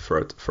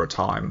for a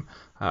time,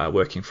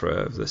 working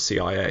for the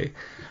CIA.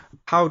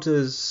 How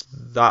does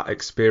that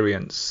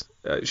experience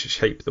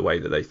shape the way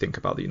that they think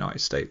about the United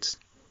States?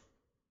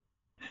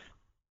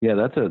 Yeah,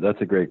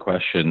 that's a great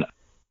question.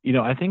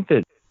 I think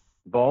that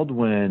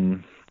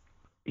Baldwin,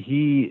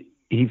 he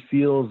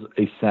feels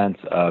a sense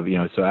of,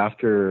 so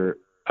after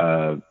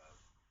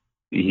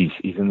he's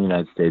in the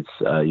United States,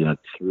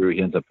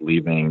 he ends up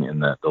leaving in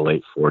the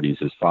late 40s.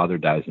 His father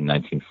dies in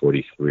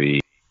 1943.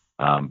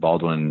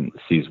 Baldwin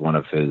sees one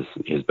of his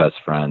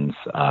best friends,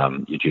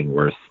 Eugene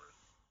Wirth,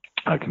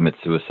 commit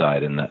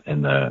suicide in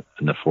the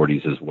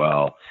 40s as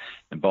well.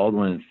 And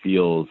Baldwin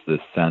feels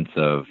this sense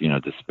of,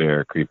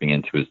 despair creeping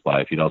into his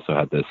life. He'd also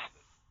had this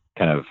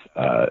kind of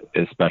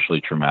especially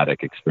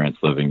traumatic experience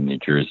living in New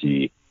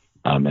Jersey,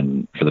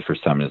 and for the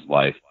first time in his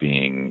life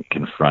being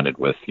confronted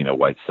with,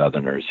 white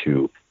Southerners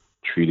who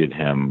treated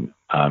him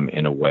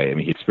in a way. I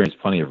mean, he experienced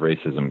plenty of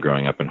racism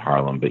growing up in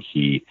Harlem, but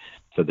he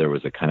said there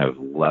was a kind of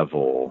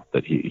level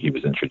that he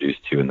was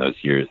introduced to in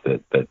those years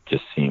that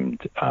just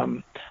seemed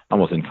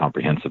almost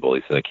incomprehensible.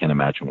 He said, I can't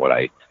imagine what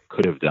I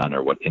could have done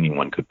or what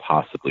anyone could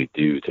possibly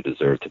do to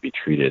deserve to be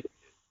treated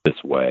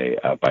this way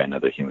by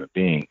another human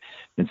being.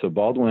 And so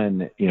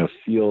Baldwin,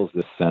 feels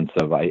this sense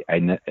of I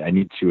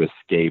need to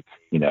escape,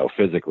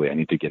 physically. I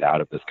need to get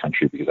out of this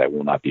country because I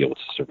will not be able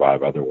to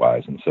survive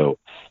otherwise. And so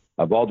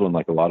Baldwin,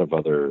 like a lot of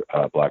other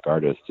Black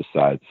artists,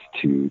 decides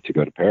to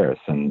go to Paris,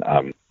 and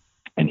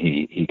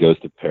he goes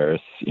to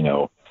Paris,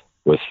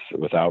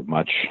 without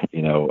much,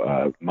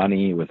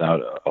 money,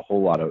 without a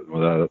whole lot of,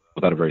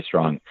 without a very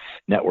strong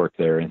network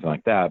there or anything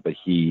like that. But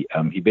he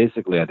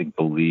basically, I think,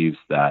 believes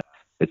that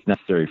it's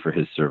necessary for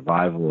his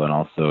survival, and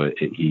also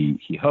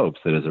he hopes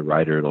that as a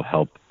writer it'll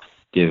help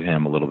give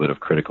him a little bit of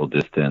critical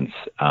distance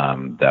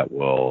that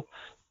will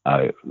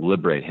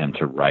liberate him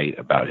to write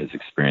about his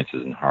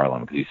experiences in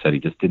Harlem, because he said he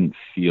just didn't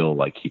feel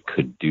like he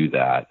could do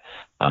that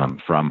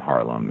from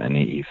Harlem, and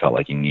he felt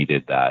like he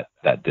needed that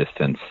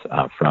distance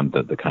from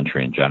the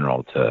country in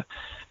general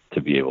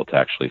to be able to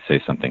actually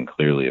say something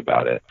clearly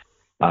about it.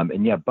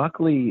 And yeah,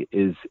 Buckley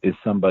is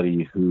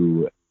somebody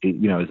who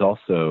is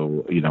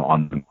also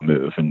on the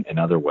move in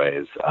other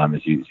ways,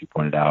 as you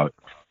pointed out.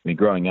 I mean,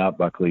 growing up,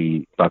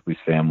 Buckley's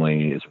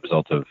family, as a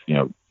result of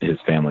his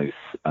family's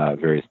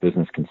various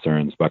business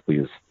concerns, Buckley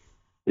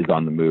is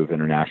on the move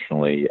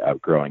internationally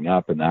growing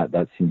up, and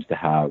that seems to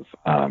have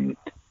some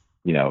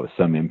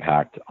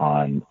impact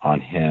on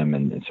him,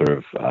 and sort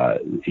of I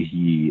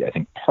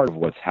think part of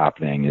what's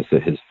happening is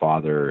that his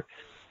father,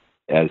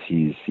 as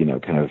he's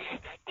kind of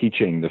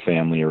teaching the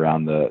family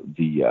around the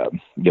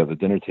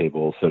dinner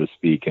table, so to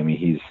speak. I mean,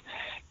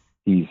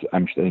 he's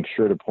I think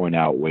sure to point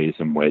out ways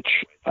in which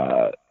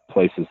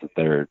places that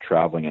they're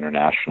traveling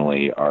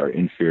internationally are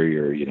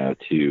inferior,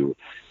 to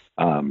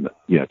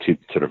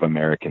sort of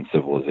American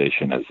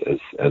civilization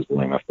as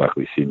William F.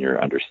 Buckley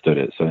Sr. understood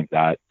it. So I think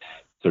that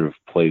sort of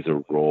plays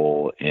a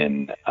role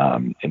in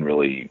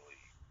really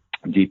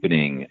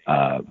deepening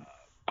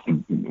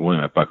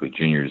William F. Buckley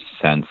Jr.'s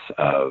sense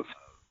of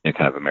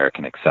kind of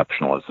American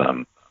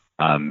exceptionalism.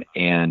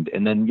 And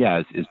then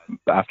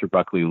after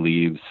Buckley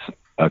leaves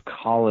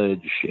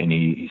college, and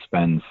he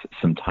spends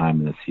some time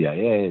in the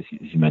CIA, as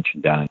you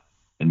mentioned, down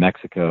in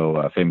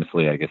Mexico.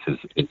 Famously, I guess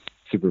his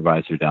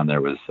supervisor down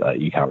there was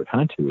E. Howard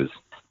Hunt, who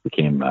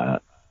became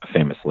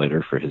famous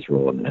later for his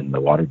role in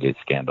the Watergate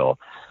scandal.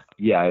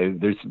 Yeah,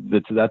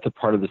 that's a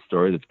part of the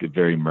story that's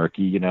very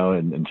murky,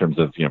 in terms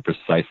of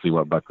precisely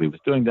what Buckley was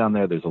doing down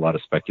there. There's a lot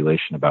of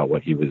speculation about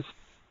what he was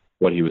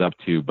up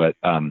to, but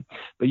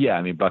yeah,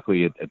 I mean,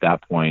 Buckley at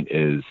that point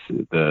is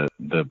the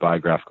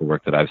biographical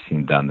work that I've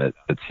seen done that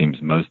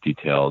seems most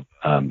detailed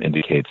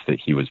indicates that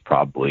he was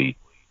probably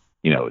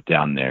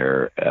down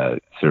there.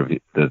 Sort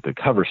of the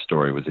cover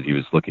story was that he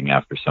was looking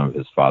after some of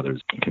his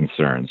father's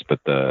concerns, but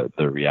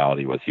the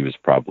reality was he was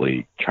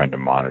probably trying to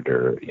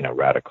monitor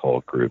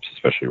radical groups,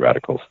 especially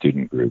radical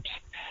student groups.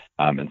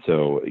 And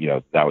so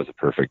that was a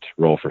perfect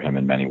role for him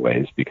in many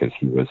ways, because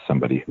he was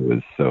somebody who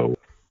was so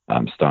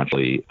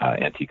staunchly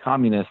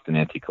anti-communist and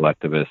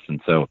anti-collectivist.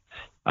 And so,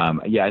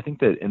 I think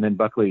that, and then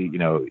Buckley,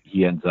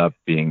 he ends up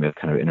being this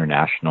kind of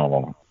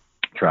international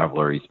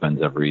traveler. He spends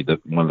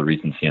one of the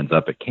reasons he ends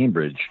up at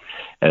Cambridge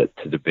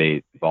to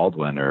debate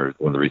Baldwin, or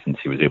one of the reasons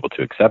he was able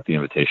to accept the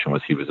invitation,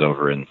 was he was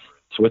over in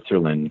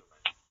Switzerland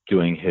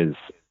doing his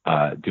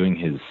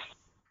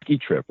ski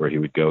trip, where he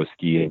would go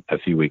ski a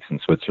few weeks in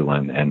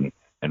Switzerland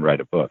and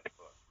write a book.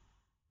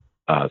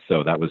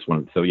 So that was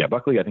one. So yeah,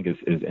 Buckley, I think is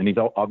and he's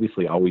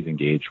obviously always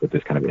engaged with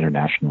this kind of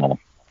international,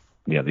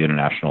 the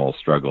international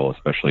struggle,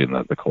 especially in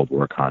the Cold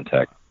War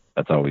context.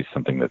 That's always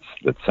something that's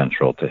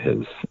central to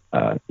his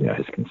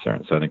his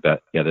concern. So I think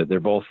that they're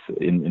both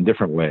in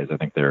different ways. I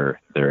think their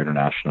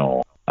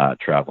international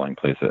traveling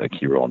plays a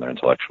key role in their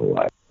intellectual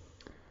life.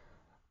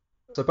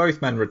 So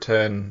both men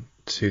return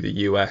to the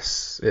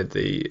US in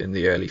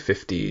the early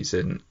 50s,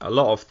 and a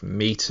lot of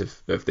meat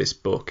of this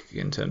book,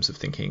 in terms of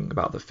thinking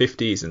about the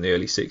 50s and the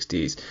early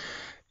 60s,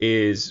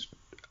 is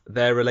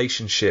their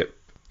relationship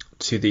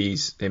to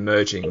these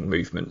emerging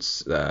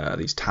movements,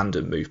 these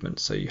tandem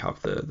movements. So you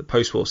have the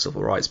post-war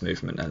civil rights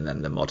movement and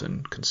then the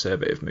modern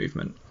conservative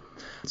movement.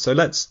 So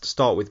let's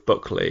start with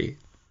Buckley,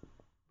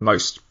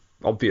 most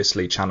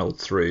obviously channeled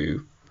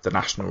through the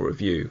National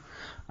Review,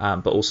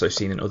 but also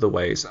seen in other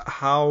ways.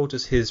 How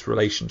does his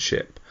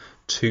relationship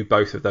to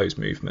both of those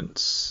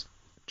movements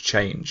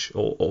change,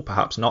 or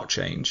perhaps not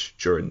change,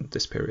 during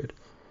this period?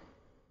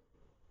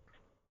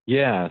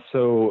 Yeah,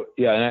 so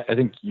and I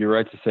think you're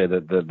right to say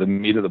that the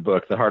meat of the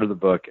book, the heart of the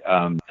book,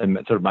 and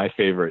sort of my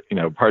favorite,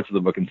 parts of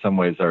the book in some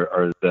ways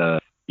are the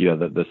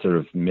sort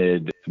of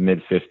mid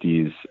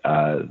 50s,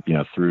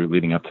 through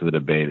leading up to the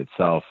debate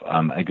itself.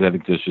 I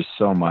think there's just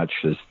so much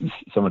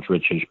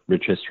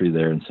rich history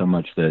there, and so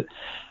much that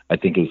I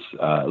think is,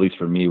 at least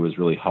for me, was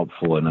really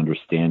helpful in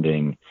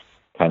understanding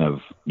kind of,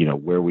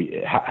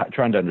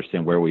 trying to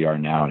understand where we are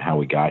now and how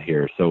we got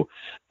here. So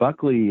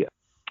Buckley,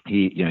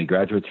 he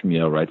graduates from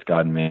Yale, writes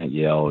God and Man at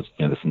Yale,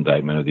 this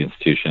indictment of the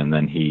institution. And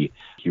then he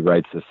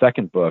writes a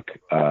second book.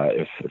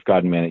 If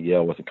God and Man at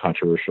Yale wasn't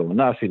controversial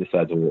enough, he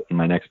decides, well,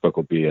 my next book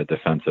will be a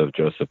defense of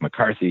Joseph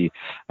McCarthy.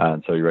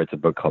 And so he writes a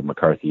book called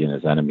McCarthy and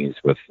His Enemies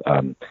with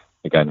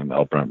a guy named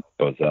L. Brent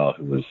Bozell,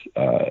 who was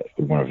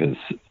one of his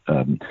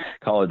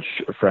college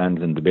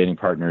friends and debating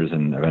partners,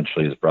 and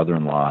eventually his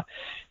brother-in-law.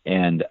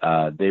 And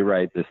they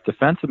write this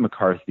defense of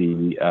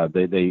McCarthy.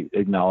 They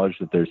acknowledge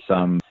that there's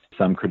some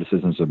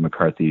criticisms of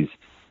McCarthy's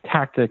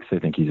tactics. I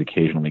think he's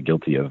occasionally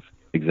guilty of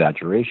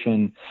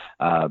exaggeration,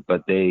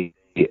 but they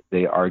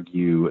they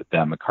argue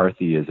that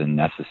McCarthy is a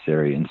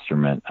necessary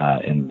instrument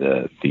in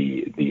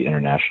the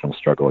international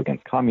struggle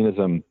against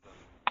communism.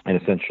 And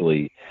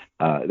essentially,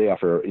 they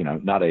offer,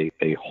 not a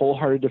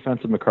wholehearted defense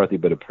of McCarthy,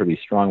 but a pretty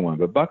strong one.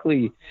 But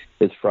Buckley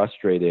is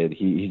frustrated.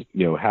 He's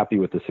happy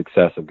with the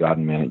success of God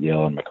and Man at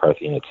Yale and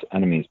McCarthy and its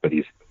enemies, but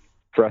he's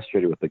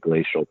frustrated with the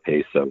glacial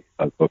pace of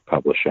book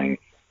publishing.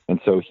 And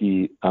so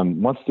he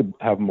wants to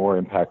have more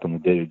impact on the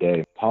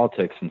day-to-day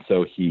politics. And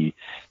so he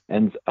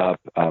ends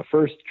up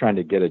first trying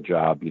to get a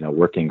job,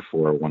 working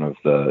for one of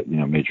the,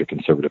 major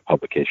conservative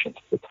publications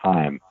at the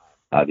time,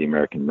 the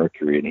American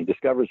Mercury. And he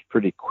discovers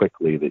pretty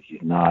quickly that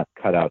he's not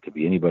cut out to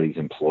be anybody's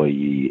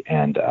employee.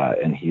 And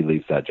he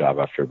leaves that job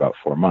after about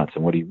 4 months.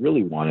 And what he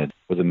really wanted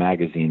was a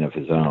magazine of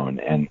his own.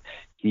 And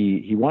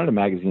he wanted a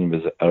magazine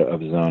of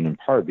his own in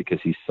part because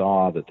he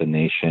saw that The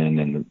Nation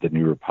and the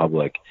New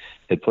Republic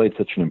had played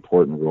such an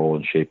important role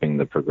in shaping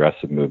the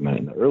progressive movement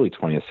in the early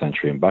 20th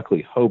century. And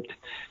Buckley hoped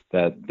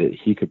that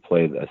he could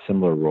play a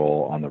similar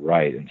role on the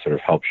right and sort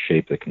of help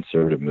shape the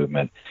conservative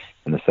movement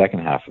in the second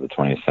half of the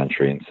 20th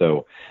century. And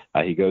so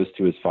he goes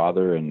to his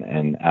father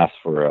and asks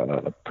for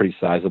a pretty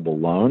sizable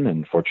loan.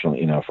 And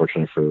fortunately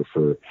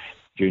for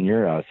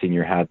Junior,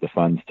 Senior had the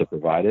funds to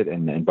provide it.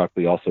 And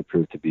Buckley also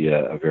proved to be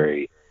a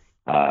very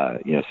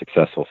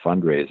successful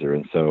fundraiser.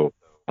 And so,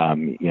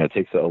 it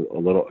takes a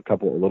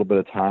little bit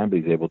of time, but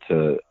he's able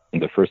to.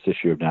 The first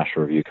issue of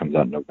National Review comes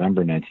out in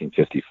November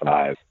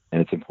 1955,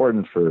 and it's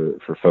important for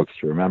folks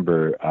to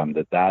remember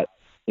that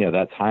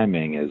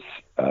timing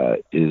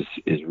is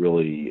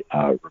really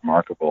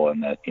remarkable,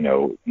 and that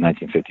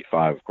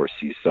 1955, of course,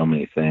 sees so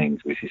many things.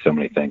 We see so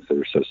many things that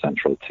are so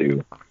central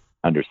to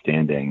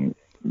understanding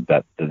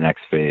that the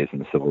next phase in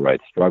the civil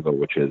rights struggle,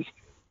 which is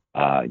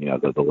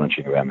the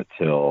lynching of Emmett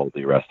Till,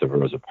 the arrest of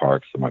Rosa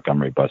Parks, the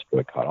Montgomery bus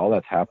boycott, all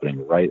that's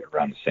happening right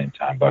around the same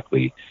time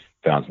Buckley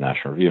founds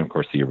National Review, and of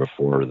course the year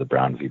before the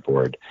Brown v.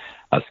 Board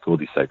school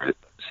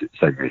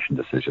desegregation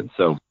decision.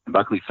 So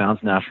Buckley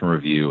founds National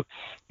Review,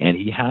 and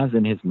he has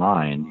in his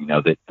mind,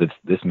 that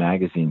this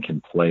magazine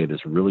can play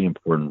this really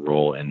important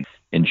role in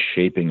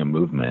shaping a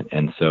movement.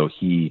 And so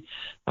he,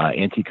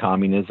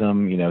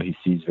 anti-communism, he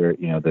sees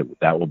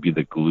that will be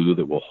the glue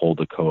that will hold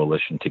the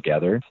coalition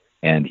together.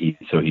 And he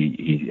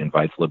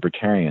invites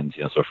libertarians,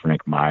 so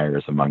Frank Meyer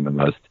is among the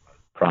most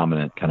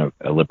prominent kind of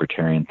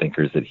libertarian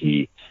thinkers that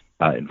he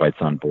invites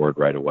on board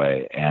right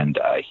away. And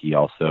he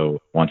also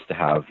wants to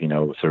have,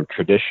 sort of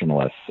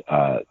traditionalists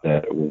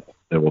that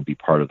will be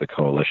part of the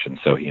coalition.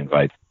 So he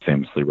invites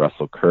famously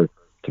Russell Kirk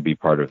to be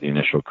part of the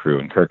initial crew.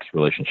 And Kirk's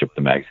relationship with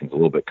the magazine is a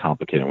little bit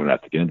complicated. We don't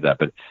have to get into that.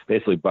 But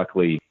basically,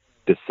 Buckley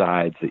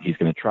decides that he's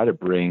going to try to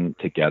bring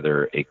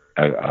together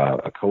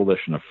a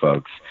coalition of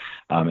folks.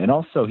 And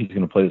also he's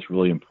going to play this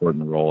really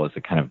important role as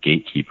a kind of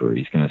gatekeeper.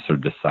 He's going to sort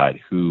of decide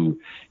who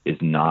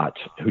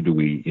do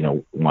we,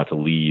 want to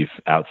leave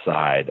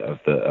outside of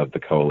the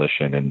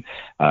coalition. And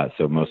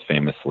so most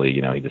famously,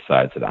 he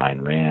decides that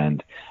Ayn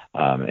Rand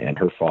and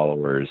her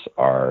followers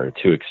are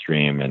too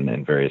extreme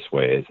in various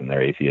ways, and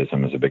their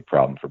atheism is a big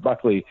problem for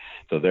Buckley,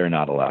 so they're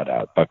not allowed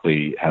out.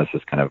 Buckley has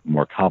this kind of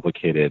more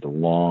complicated,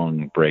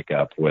 long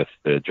breakup with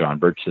the John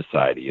Birch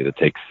Society that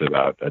takes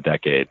about a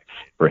decade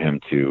for him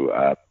to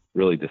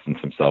really distance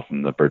himself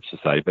from the Birch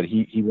Society. But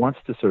he wants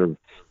to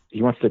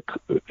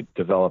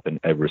develop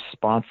a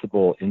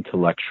responsible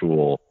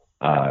intellectual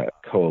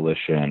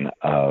coalition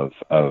of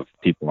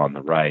people on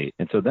the right.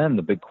 And so then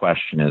the big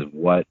question is,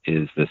 what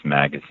is this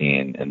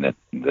magazine and that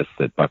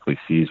Buckley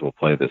sees will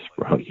play this,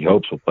 he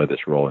hopes will play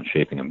this role in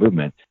shaping a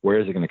movement? Where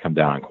is it going to come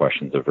down on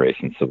questions of race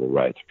and civil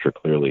rights, which are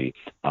clearly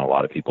on a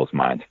lot of people's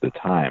minds at the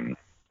time?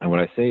 And what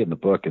I say in the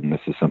book, and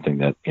this is something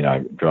that,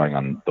 I'm drawing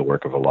on the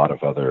work of a lot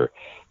of other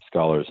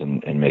scholars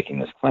in making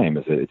this claim,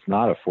 is that it's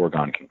not a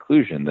foregone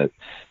conclusion that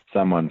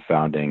someone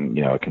founding,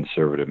 a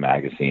conservative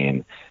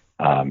magazine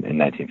in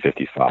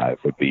 1955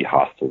 would be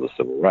hostile to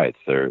civil rights.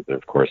 There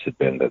of course, had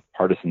been the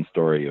partisan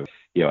story of,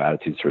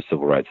 attitudes for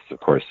civil rights is, of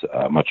course,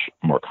 a much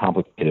more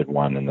complicated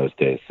one in those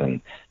days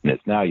than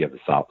it's now. You have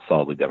the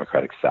solidly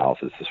Democratic South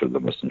as sort of the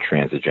most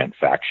intransigent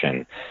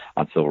faction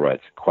on civil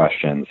rights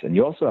questions. And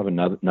you also have a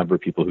number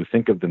of people who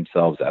think of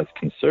themselves as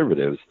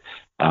conservatives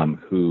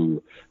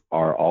who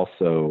are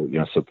also,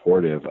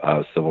 supportive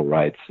of civil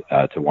rights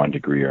to one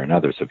degree or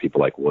another. So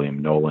people like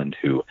William Noland,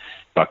 who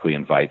Buckley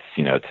invites,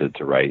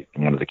 to write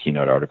one of the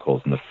keynote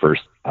articles in the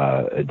first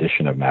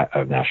edition of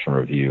National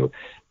Review,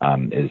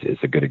 is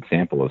a good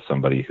example of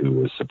somebody who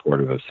was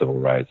supportive of civil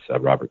rights.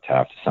 Robert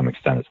Taft to some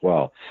extent as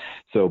well.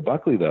 So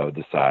Buckley, though,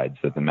 decides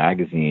that the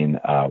magazine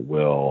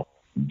will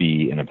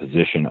be in a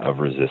position of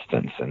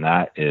resistance. And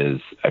that is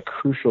a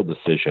crucial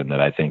decision that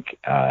I think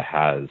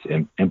has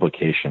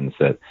implications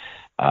that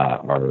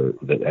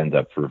end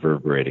up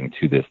reverberating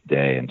to this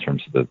day in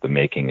terms of the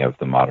making of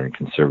the modern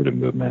conservative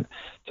movement.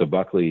 So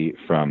Buckley,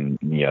 from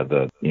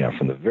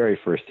the very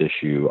first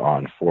issue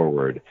on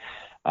forward,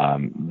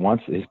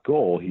 once his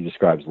goal, he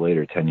describes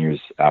later, 10 years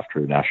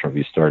after National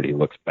Review started, he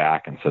looks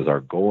back and says,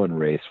 our goal in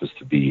race was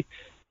to be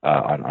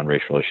on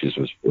racial issues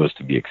was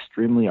to be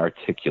extremely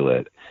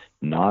articulate,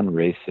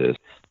 non-racist,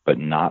 but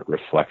not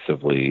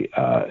reflexively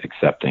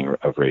accepting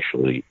of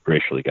racial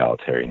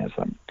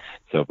egalitarianism.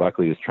 So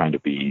Buckley is trying to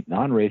be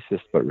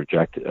non-racist but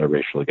reject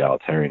racial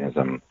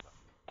egalitarianism.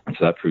 And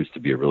so that proves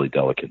to be a really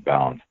delicate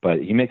balance.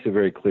 But he makes it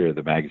very clear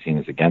the magazine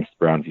is against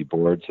Brown v.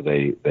 Board, so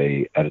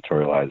they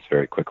editorialize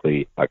very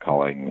quickly by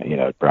calling,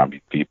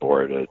 Brown v.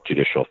 Board a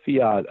judicial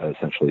fiat,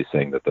 essentially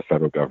saying that the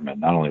federal government,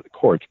 not only the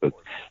courts, but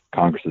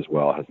Congress as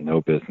well, has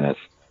no business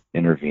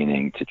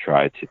intervening to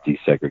try to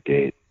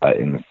desegregate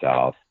in the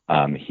South.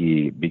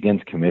 He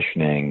begins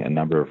commissioning a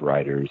number of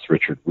writers.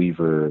 Richard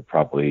Weaver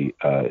probably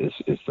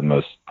is the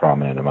most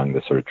prominent among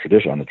the sort of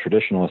on the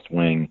traditionalist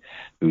wing,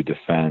 who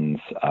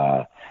defends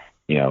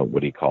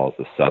what he calls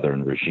the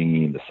Southern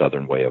regime, the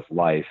Southern way of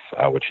life,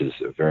 which is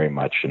very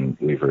much, and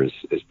Weaver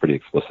is pretty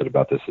explicit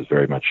about this, is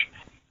very much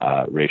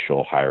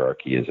racial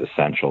hierarchy is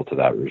essential to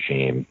that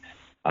regime.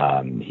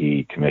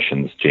 He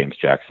commissions James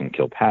Jackson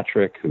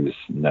Kilpatrick, who's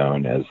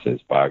known as his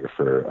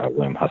biographer,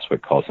 William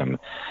Huswick, calls him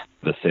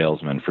the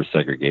salesman for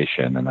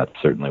segregation, and that's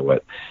certainly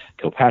what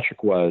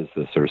Kilpatrick was,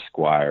 the sort of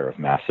squire of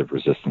massive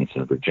resistance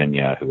in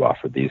Virginia, who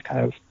offered these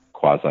kind of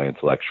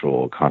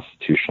quasi-intellectual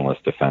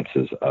constitutionalist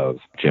defenses of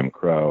Jim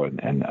Crow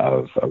and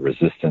of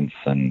resistance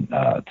and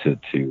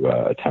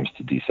to attempts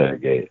to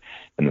desegregate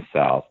in the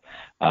South.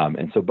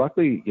 And so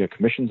Buckley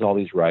commissions all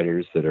these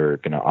writers that are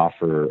going to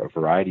offer a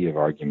variety of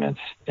arguments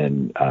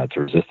to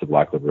resist the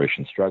Black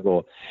liberation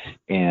struggle.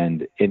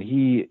 And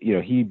he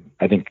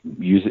I think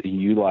he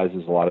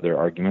utilizes a lot of their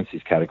arguments,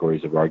 these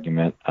categories of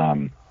argument,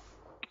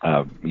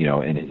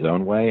 in his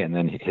own way, and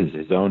then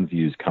his own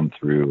views come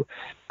through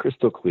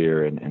crystal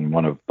clear in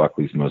one of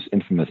Buckley's most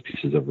infamous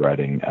pieces of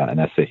writing, an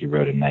essay he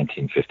wrote in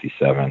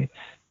 1957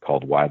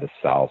 called "Why the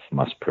South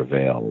Must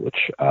Prevail,"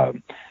 which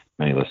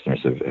many listeners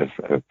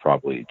have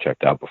probably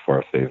checked out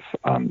before if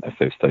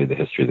they've studied the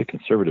history of the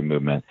conservative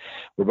movement,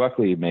 where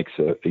Buckley makes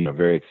a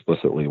very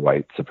explicitly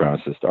white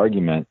supremacist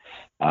argument,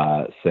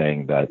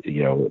 saying that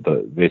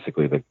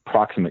basically the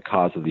proximate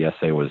cause of the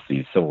essay was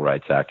the Civil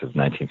Rights Act of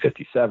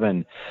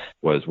 1957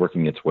 was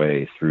working its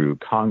way through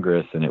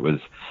Congress, and it was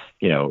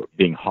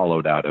being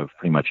hollowed out of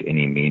pretty much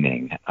any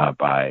meaning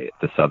by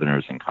the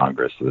Southerners in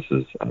Congress. So this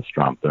is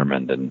Strom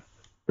Thurmond and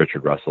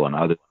Richard Russell and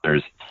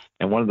others.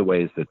 And one of the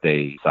ways that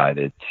they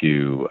decided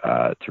to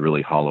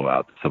really hollow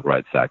out the Civil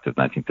Rights Act of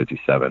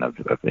 1957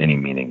 of any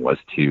meaning was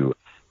to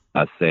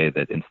say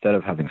that instead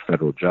of having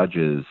federal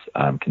judges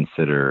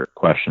consider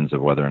questions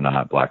of whether or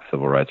not Black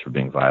civil rights were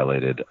being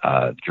violated,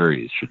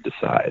 juries should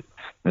decide.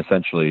 And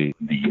essentially,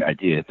 the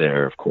idea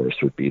there, of course,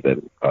 would be that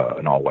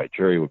an all-white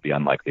jury would be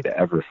unlikely to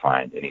ever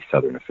find any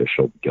Southern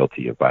official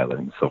guilty of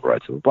violating the civil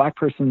rights of a Black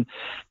person.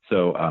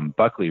 So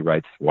Buckley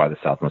writes "Why the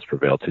South Must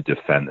Prevail" to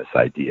defend this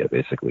idea,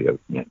 basically, of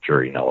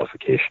jury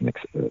nullification,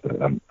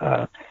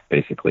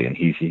 basically. And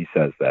he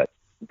says that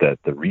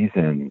the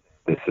reason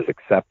this is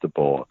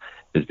acceptable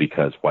is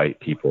because white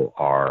people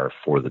are,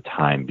 for the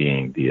time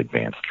being, the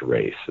advanced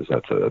race.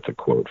 That's a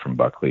quote from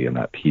Buckley in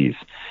that piece.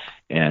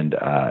 And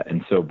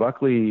so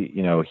Buckley,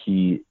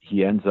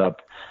 he ends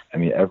up,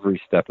 every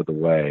step of the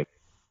way,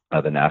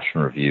 the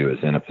National Review is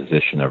in a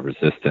position of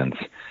resistance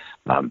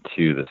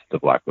to the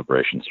Black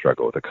liberation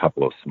struggle, with a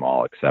couple of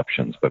small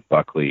exceptions. But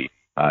Buckley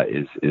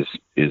is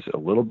a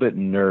little bit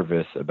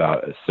nervous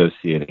about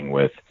associating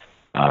with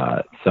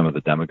some of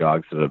the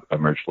demagogues that have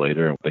emerged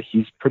later, but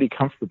he's pretty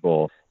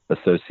comfortable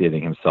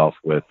associating himself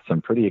with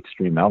some pretty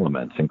extreme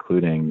elements,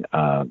 including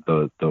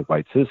the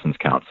White Citizens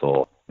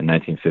Council. In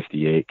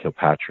 1958,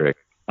 Kilpatrick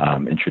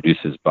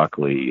introduces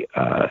Buckley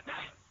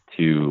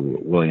to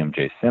William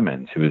J.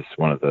 Simmons, who is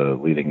one of the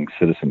leading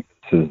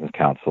Citizens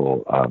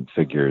Council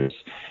figures,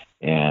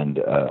 and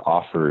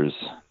offers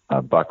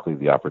Buckley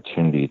the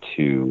opportunity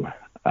to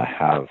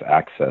have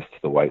access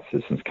to the White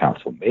Citizens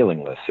Council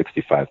mailing list,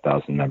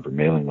 65,000 member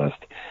mailing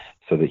list,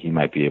 so that he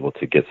might be able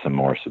to get some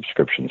more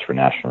subscriptions for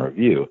National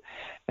Review.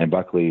 And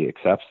Buckley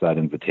accepts that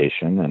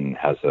invitation and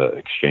has an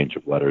exchange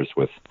of letters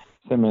with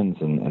Simmons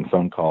and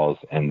phone calls,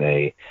 and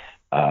they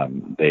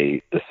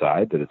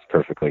decide that it's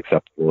perfectly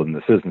acceptable. And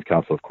the Citizens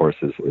Council, of course,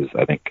 is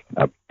I think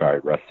Barry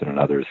Rustin and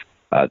others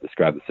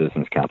describe the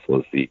Citizens Council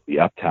as the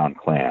Uptown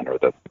Klan, or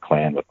the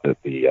Klan with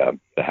the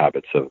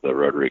habits of the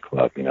Rotary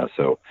Club.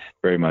 So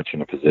very much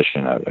in a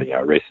position, a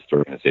racist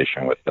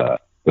organization with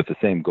the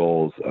same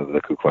goals of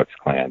the Ku Klux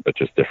Klan, but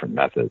just different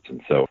methods.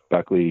 And so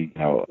Buckley,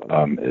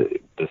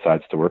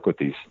 decides to work with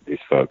these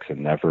folks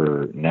and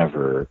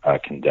never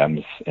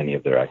condemns any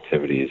of their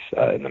activities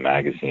in the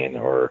magazine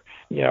or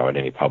in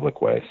any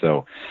public way.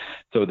 So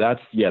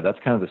that's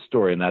kind of the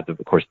story, and that of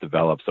course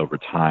develops over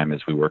time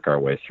as we work our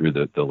way through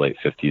the late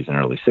 50s and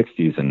early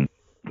 60s. And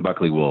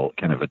Buckley will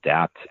kind of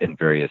adapt in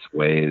various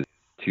ways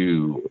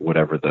to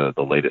whatever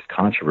the latest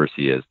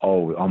controversy is.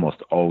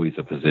 Almost always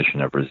a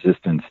position of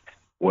resistance.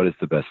 What is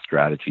the best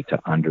strategy to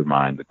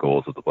undermine the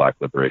goals of the Black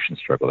liberation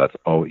struggle? That's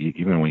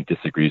even when he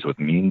disagrees with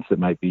means that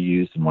might be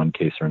used in one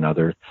case or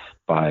another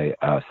by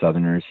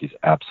Southerners, he's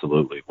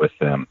absolutely with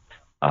them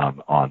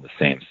on the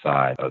same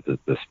side of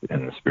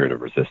in the spirit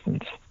of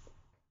resistance.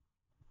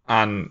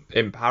 And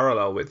in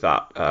parallel with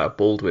that,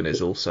 Baldwin is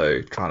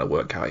also trying to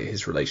work out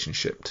his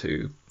relationship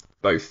to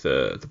both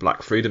the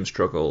Black freedom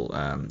struggle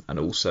and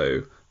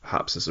also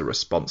perhaps as a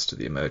response to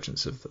the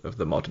emergence of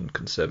the modern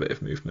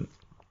conservative movement.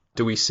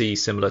 Do we see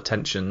similar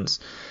tensions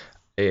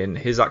in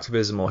his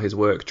activism or his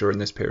work during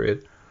this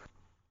period?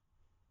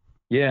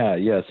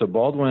 Yeah. So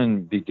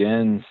Baldwin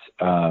begins,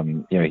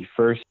 he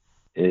first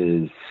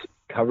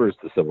covers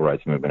the civil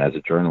rights movement as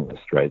a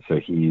journalist, right? So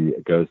he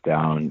goes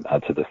down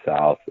to the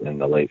South in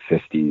the late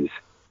 50s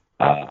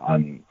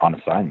on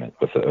assignment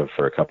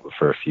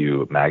for a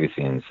few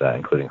magazines,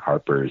 including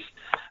Harper's,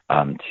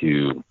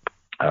 to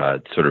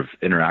sort of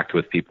interact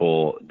with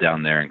people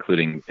down there,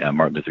 including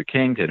Martin Luther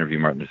King, to interview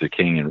Martin Luther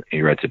King, and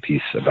he writes a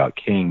piece about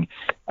King,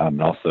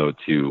 and also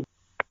to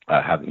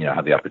have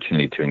the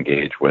opportunity to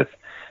engage with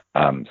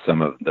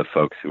some of the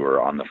folks who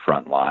are on the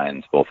front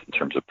lines, both in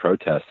terms of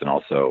protest and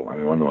also, one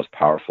of the most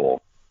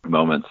powerful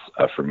moments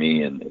for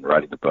me in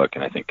writing the book,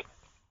 and I think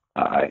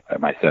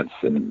my sense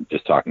in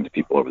just talking to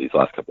people over these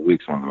last couple of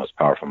weeks, one of the most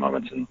powerful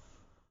moments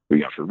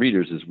for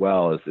readers as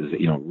well is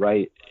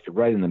right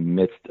in the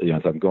midst,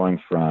 as I'm going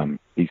from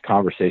these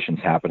conversations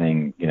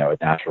happening,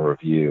 at National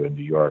Review in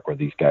New York, where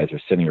these guys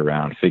are sitting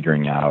around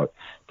figuring out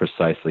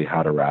precisely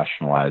how to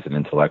rationalize and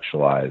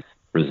intellectualize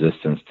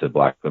resistance to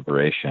Black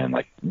liberation.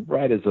 Like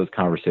right as those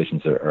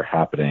conversations are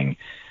happening,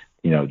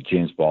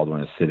 James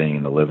Baldwin is sitting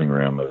in the living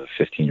room of a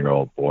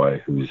 15-year-old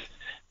boy who's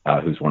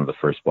one of the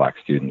first Black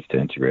students to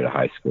integrate a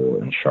high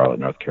school in Charlotte,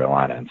 North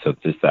Carolina. And so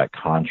just that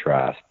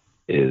contrast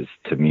is,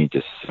 to me,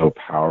 just so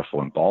powerful.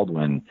 And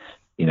Baldwin,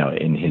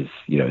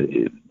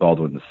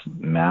 Baldwin's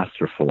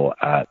masterful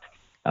at,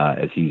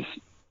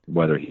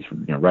 whether he's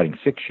writing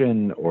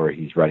fiction or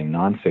he's writing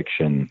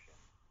nonfiction,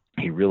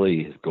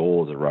 his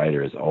goal as a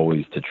writer is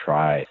always to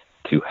try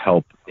to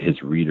help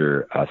his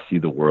reader see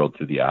the world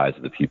through the eyes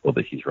of the people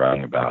that he's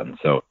writing about. And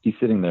so he's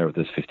sitting there with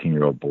this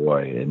 15-year-old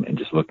boy and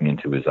just looking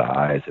into his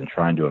eyes and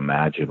trying to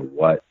imagine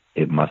what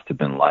it must have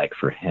been like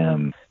for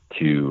him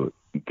to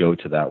go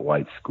to that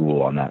white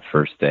school on that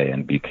first day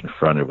and be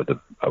confronted with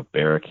a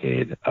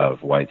barricade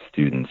of white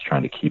students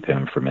trying to keep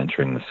him from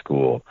entering the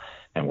school,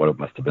 and what it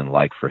must have been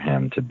like for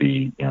him to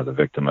be, the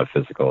victim of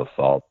physical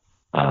assault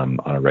on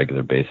a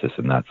regular basis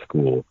in that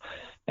school.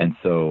 And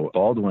so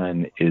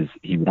Baldwin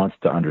he wants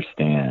to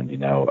understand,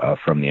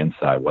 from the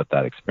inside what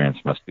that experience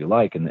must be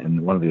like.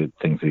 And one of the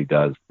things that he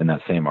does in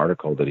that same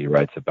article that he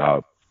writes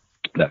about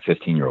that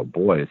 15-year-old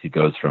boy is he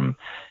goes from,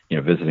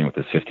 visiting with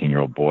this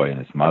 15-year-old boy and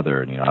his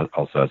mother, and,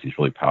 also has these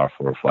really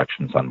powerful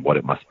reflections on what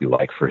it must be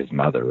like for his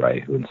mother,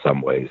 right, who in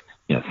some ways,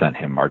 sent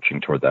him marching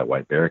toward that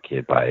white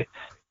barricade by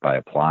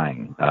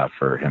applying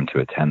for him to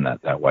attend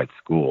that white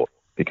school,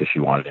 because she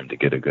wanted him to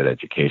get a good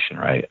education,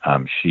 right?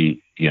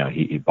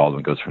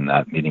 Baldwin goes from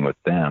that meeting with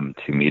them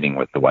to meeting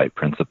with the white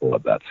principal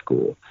of that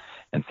school,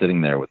 and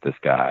sitting there with this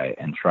guy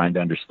and trying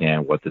to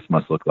understand what this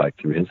must look like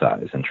through his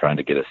eyes, and trying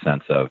to get a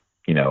sense of,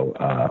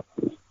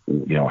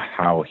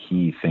 how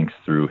he thinks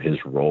through his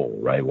role,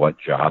 right? What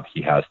job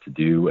he has to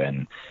do,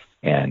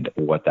 and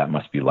what that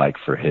must be like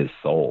for his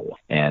soul.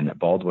 And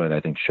Baldwin, I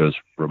think, shows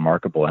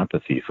remarkable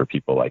empathy for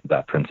people like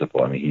that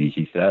principal. I mean,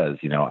 he says,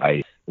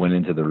 I went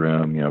into the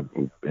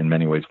room, in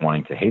many ways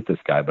wanting to hate this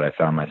guy, but I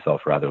found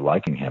myself rather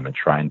liking him and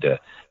trying to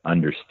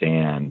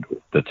understand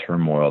the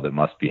turmoil that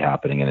must be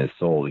happening in his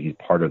soul. He's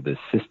part of this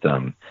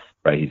system,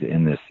 right?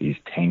 He's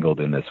tangled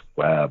in this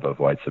web of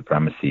white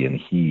supremacy, and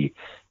he,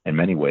 in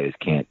many ways,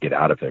 can't get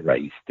out of it,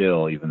 right? He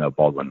still, even though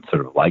Baldwin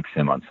sort of likes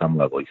him on some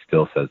level, he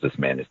still says this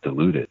man is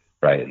deluded,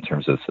 right? In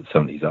terms of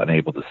he's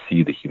unable to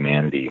see the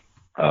humanity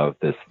of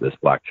this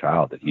Black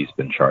child that he's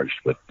been charged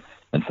with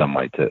in some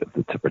way to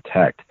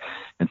protect.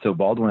 And so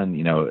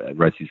Baldwin,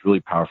 writes these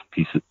really powerful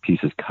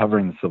pieces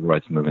covering the civil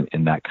rights movement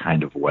in that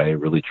kind of way,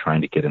 really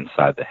trying to get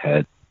inside the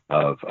head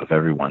of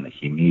everyone that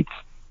he meets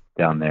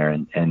down there.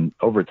 And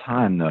over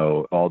time,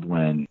 though,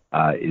 Baldwin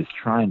is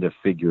trying to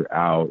figure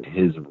out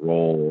his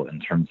role in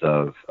terms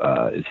of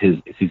as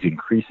he's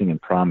increasing in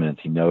prominence.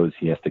 He knows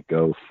he has to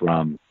go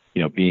from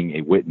being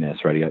a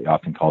witness, right? He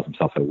often calls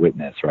himself a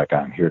witness, right?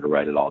 I'm here to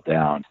write it all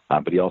down.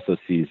 But he also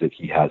sees that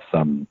he has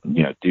some,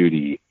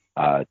 duty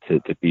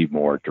to be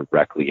more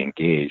directly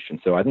engaged. And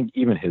so I think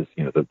even his,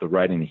 the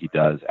writing that he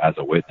does as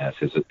a witness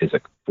is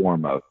a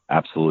form of,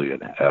 absolutely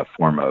a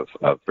form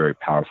of very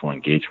powerful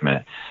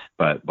engagement.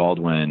 But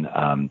Baldwin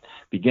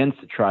begins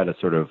to try to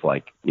sort of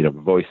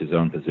voice his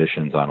own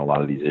positions on a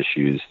lot of these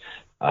issues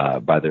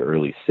by the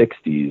early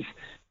 60s.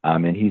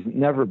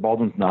 And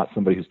Baldwin's not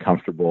somebody who's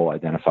comfortable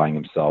identifying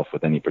himself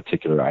with any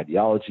particular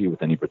ideology,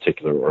 with any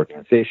particular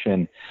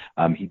organization.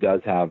 He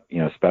does have,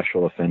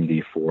 special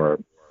affinity for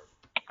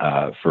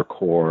for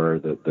CORE,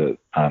 the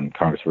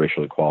Congress for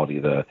Racial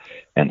Equality,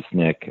 and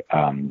SNCC,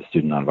 the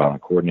Student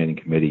Nonviolent Coordinating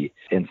Committee.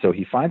 And so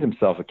he finds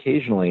himself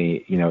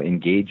occasionally,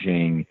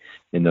 engaging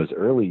in those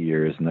early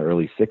years, in the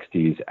early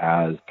 60s,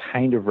 as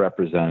kind of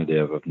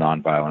representative of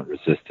nonviolent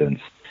resistance,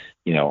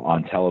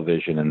 on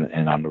television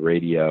and on the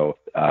radio.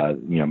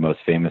 Most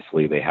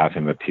famously, they have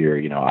him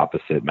appear,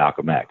 opposite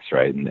Malcolm X,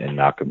 right? And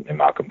Malcolm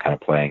kind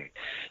of playing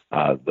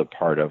the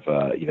part of,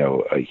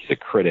 he's a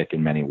critic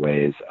in many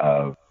ways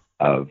of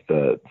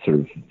the sort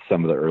of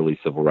some of the early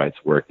civil rights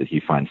work that he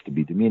finds to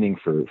be demeaning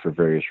for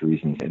various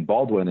reasons. And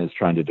Baldwin is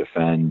trying to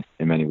defend,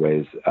 in many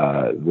ways,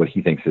 what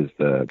he thinks is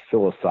the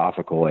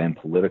philosophical and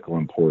political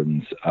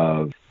importance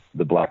of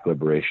the Black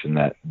liberation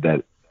that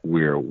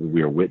we're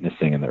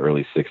witnessing in the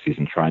early 60s,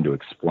 and trying to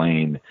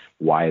explain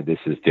why this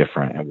is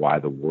different and why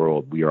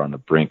we are on the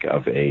brink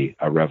of a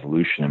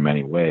revolution in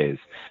many ways,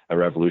 a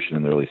revolution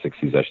in the early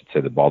 60s, I should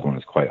say, that Baldwin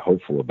is quite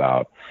hopeful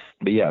about.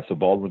 But yeah, so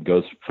Baldwin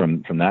goes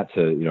from that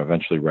to,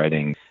 eventually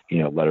writing,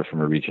 Letter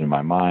from a Region in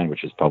My Mind,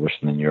 which is published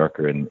in the New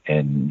Yorker in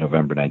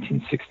November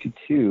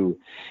 1962.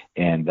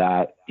 And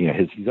that,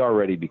 he's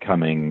already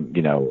becoming,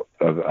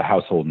 a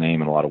household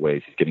name in a lot of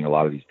ways. He's getting a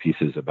lot of these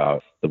pieces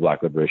about the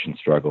Black liberation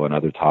struggle and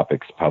other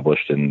topics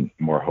published in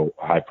more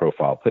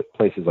high-profile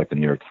places like the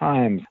New York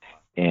Times.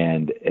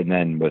 And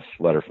then with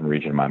Letter from a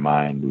Region in My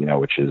Mind,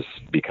 which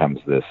becomes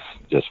this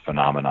just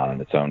phenomenon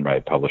in its own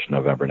right, published in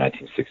November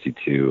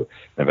 1962,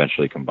 and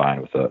eventually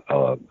combined with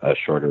a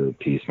shorter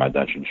piece, My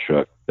Dungeon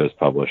Shook, that was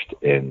published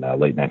in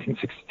late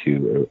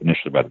 1962,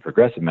 initially by the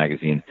Progressive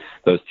magazine.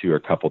 Those two are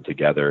coupled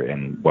together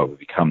in what would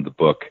become the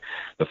book,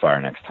 The Fire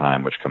Next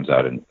Time, which comes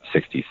out in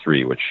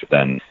 63, which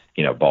then,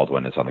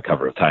 Baldwin is on the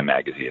cover of Time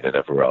magazine and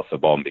everywhere else. So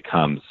Baldwin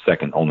becomes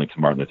second only to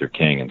Martin Luther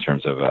King in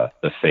terms of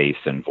the face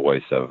and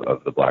voice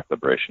of the Black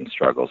liberation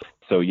struggles.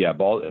 So yeah,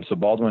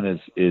 Baldwin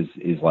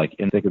is like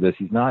in the thick of this.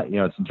 He's not,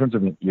 it's in terms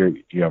of your,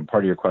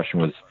 part of your question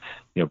was,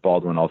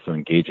 Baldwin also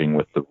engaging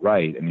with the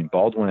right. I mean,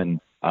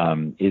 Baldwin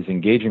is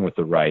engaging with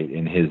the right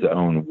in his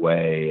own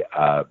way,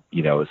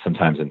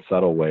 sometimes in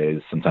subtle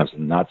ways, sometimes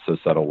in not so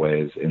subtle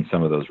ways in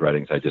some of those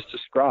writings I just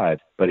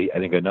described. But I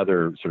think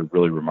another sort of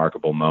really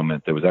remarkable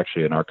moment, there was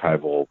actually an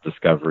archival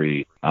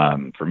discovery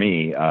for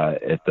me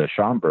at the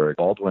Schomburg.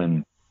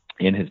 Baldwin,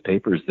 in his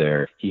papers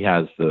there, he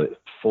has the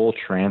full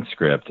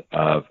transcript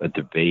of a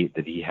debate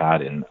that he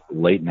had in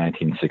late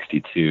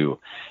 1962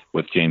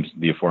 with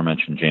the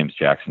aforementioned James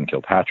Jackson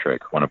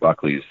Kilpatrick, one of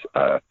Buckley's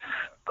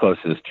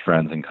closest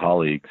friends and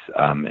colleagues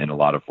in a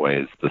lot of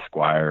ways, the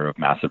squire of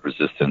massive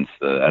resistance,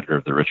 the editor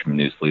of the Richmond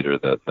News Leader,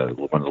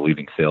 one of the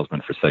leading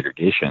salesmen for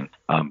segregation.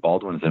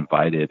 Baldwin was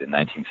invited in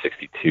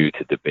 1962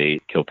 to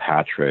debate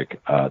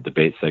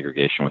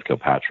segregation with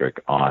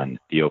Kilpatrick on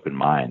the Open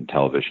Mind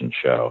television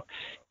show.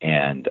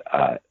 And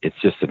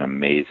it's just an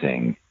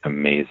amazing,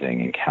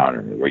 amazing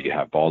encounter where you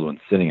have Baldwin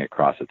sitting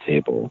across a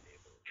table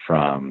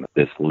from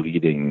this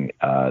leading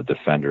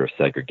defender of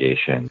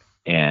segregation.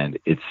 And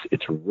it's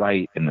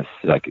right in the,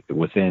 like,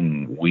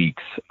 within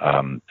weeks,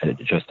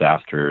 just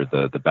after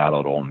the battle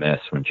at Ole Miss,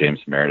 when James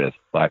Meredith,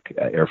 Black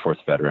Air Force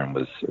veteran,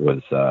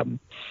 was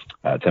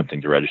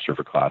attempting to register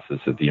for classes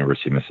at the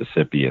University of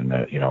Mississippi, and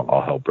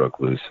all hell broke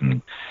loose,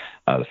 and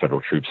the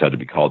federal troops had to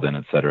be called in,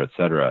 et cetera, et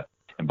cetera.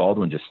 And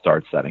Baldwin just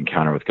starts that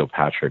encounter with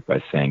Kilpatrick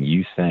by saying,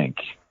 "You think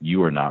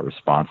you are not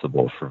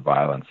responsible for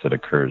violence that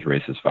occurs,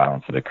 racist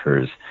violence that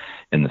occurs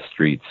in the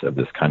streets of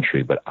this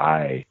country, but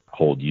I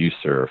hold you,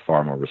 sir,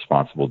 far more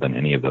responsible than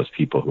any of those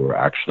people who are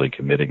actually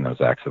committing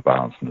those acts of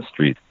violence in the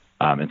streets."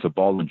 And so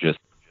Baldwin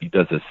he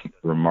does this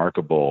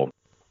remarkable,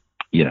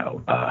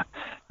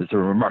 it's a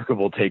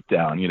remarkable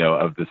takedown,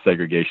 of the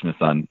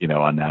segregationists on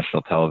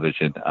national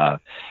television.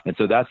 And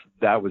so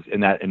that was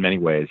in many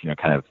ways,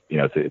 kind of,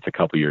 it's a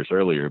couple years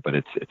earlier, but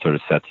it sort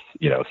of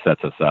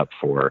sets us up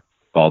for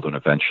Baldwin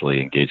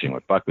eventually engaging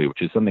with Buckley,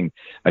 which is something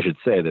I should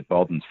say that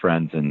Baldwin's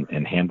friends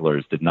and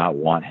handlers did not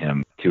want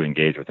him to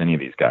engage with any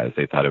of these guys.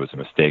 They thought it was a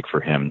mistake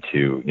for him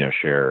to,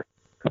 share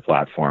a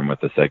platform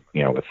with with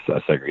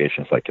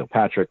segregationists like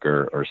Kilpatrick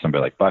or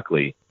somebody like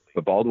Buckley.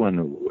 But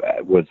Baldwin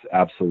was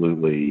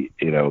absolutely,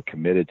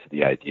 committed to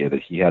the idea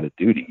that he had a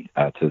duty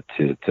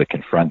to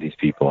confront these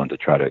people and to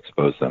try to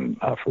expose them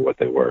for what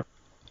they were.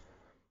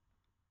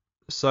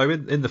 So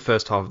in the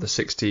first half of the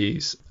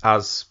 60s,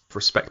 as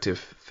respective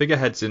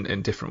figureheads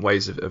in different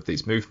ways of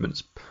these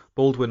movements,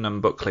 Baldwin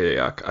and Buckley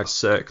are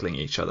circling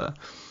each other.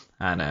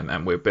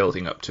 And we're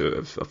building up to,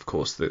 of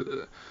course,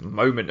 the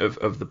moment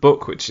of the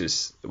book, which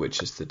is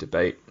the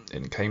debate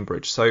in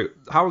Cambridge. So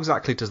how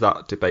exactly does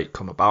that debate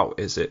come about?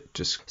 Is it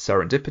just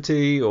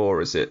serendipity,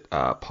 or is it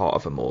part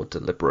of a more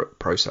deliberate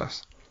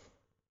process?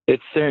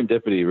 It's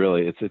serendipity,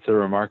 really. It's a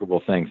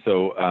remarkable thing.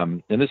 So,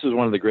 and this is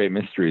one of the great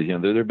mysteries.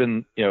 There have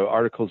been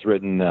articles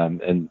written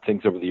and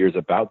things over the years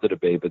about the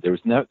debate, but there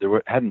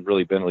hadn't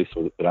really been, at least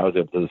that I was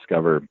able to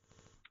discover,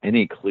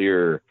 any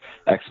clear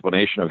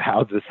explanation of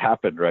how this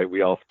happened. Right?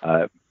 We all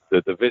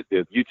the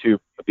YouTube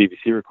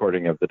BBC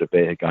recording of the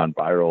debate had gone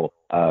viral,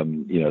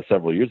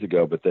 several years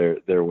ago, but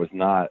there was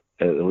not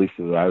at least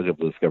as I was able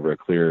to discover, a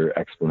clear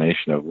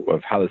explanation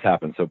of how this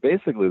happened. So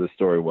basically the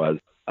story was,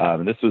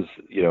 and this was,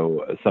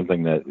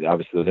 something that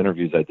obviously those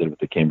interviews I did with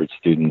the Cambridge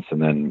students,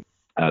 and then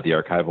the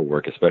archival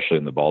work, especially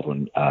in the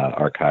Baldwin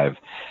archive,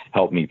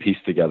 helped me piece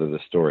together the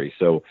story.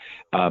 So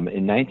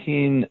in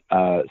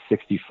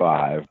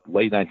 1965,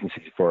 late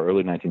 1964,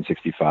 early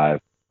 1965,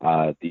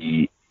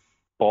 the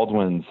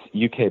Baldwin's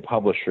UK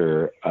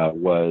publisher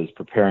was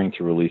preparing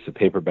to release a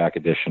paperback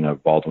edition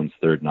of Baldwin's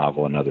third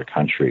novel, Another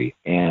Country,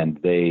 and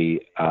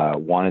they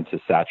wanted to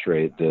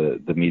saturate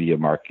the media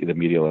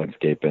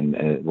landscape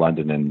in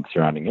London and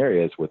surrounding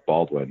areas with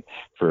Baldwin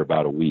for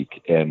about a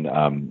week in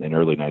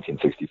early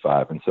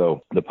 1965. And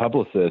so the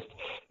publicist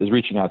is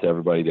reaching out to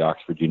everybody, the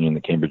Oxford Union,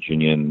 the Cambridge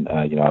Union,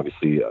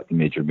 obviously the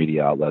major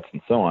media outlets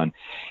and so on,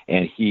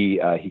 and he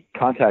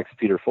contacts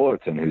Peter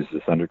Fullerton, who's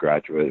this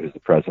undergraduate, who's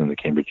the president of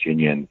the Cambridge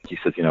Union. He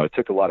says, it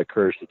took a lot of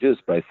courage to do this,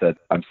 but I said,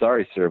 I'm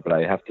sorry, sir, but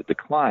I have to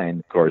decline.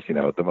 Of course,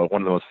 one of the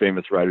most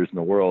famous writers in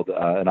the world,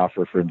 an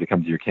offer for him to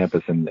come to your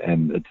campus and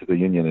to the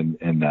union,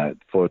 and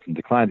Fullerton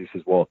declined. He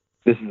says, well,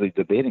 this is a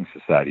debating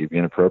society. It'd be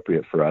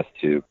inappropriate for us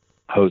to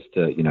host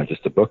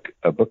just a book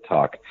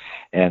talk.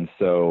 And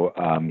so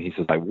he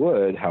says, I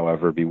would,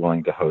 however, be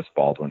willing to host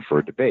Baldwin for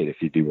a debate if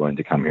you'd be willing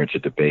to come here to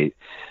debate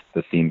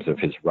the themes of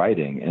his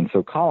writing. And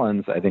so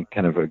Collins, I think,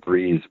 kind of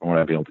agrees, from what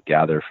I've been able to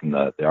gather from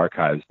the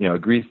archives,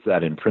 agrees to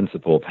that in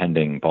principle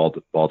pending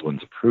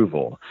Baldwin's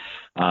approval.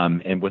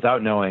 And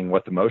without knowing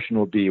what the motion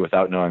will be,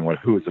 without knowing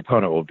who his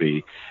opponent will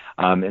be.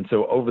 And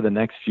so over the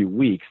next few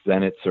weeks,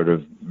 then it sort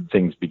of,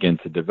 things begin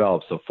to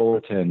develop. So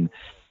Fullerton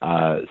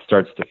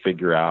starts to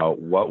figure out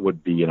what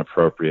would be an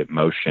appropriate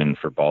motion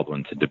for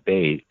Baldwin to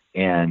debate.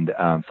 And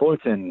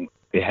Fullerton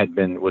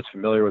was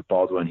familiar with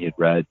Baldwin. He had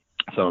read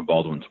some of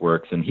Baldwin's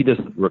works, and he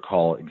doesn't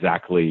recall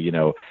exactly,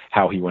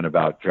 how he went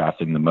about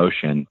drafting the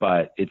motion.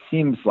 But it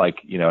seems like,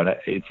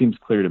 it seems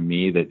clear to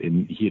me that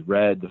he had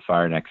read The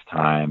Fire Next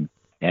Time.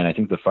 And I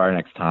think The Fire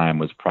Next Time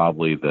was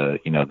probably the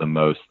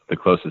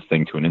closest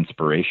thing to an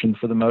inspiration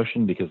for the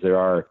motion, because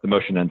the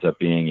motion ends up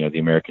being, the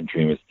American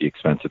dream is at the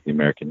expense of the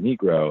American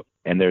Negro.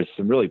 And there's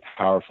some really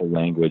powerful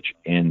language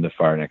in The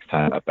Fire Next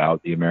Time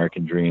about the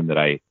American dream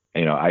that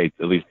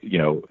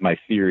my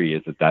theory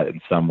is that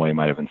in some way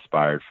might have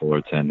inspired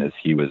Fullerton as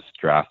he was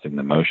drafting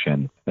the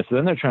motion. And so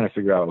then they're trying to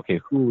figure out, okay,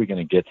 who are we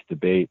going to get to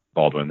debate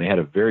Baldwin? They had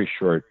a very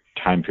short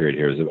time period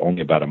here. It was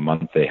only about a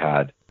month they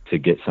had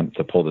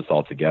to pull this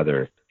all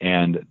together.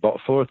 And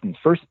Fullerton's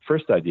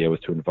first idea was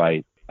to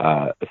invite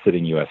a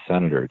sitting U.S.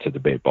 senator to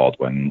debate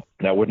Baldwin.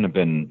 That wouldn't have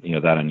been,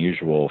 that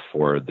unusual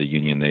for the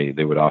union.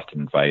 They would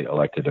often invite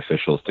elected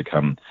officials to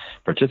come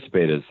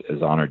participate as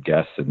honored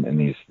guests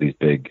in these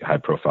big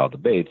high-profile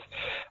debates.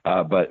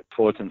 But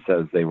Fullerton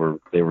says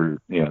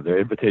their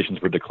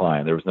invitations were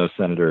declined. There was no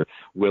senator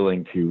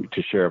willing to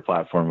share a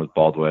platform with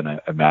Baldwin, I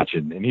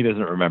imagine. And he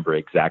doesn't remember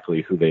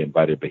exactly who they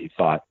invited, but he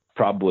thought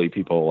probably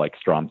people like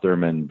Strom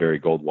Thurmond, Barry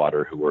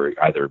Goldwater, who were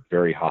either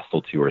very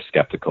hostile to or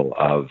skeptical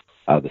of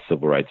the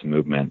civil rights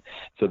movement.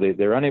 So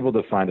they're unable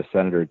to find a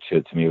senator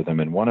to meet with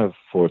him. And one of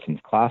Fullerton's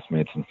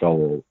classmates and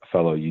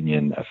fellow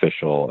union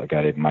official, a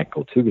guy named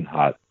Michael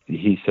Tugendhat,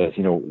 he says,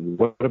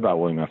 what about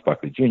William F.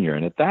 Buckley Jr.?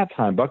 And at that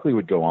time, Buckley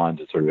would go on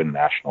to sort of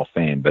international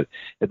fame. But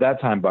at that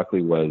time,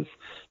 Buckley was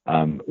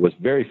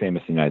very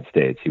famous in the United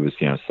States. He was,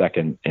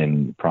 second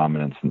in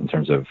prominence in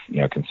terms of,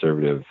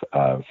 conservative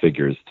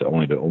figures to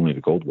only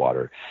to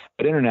Goldwater.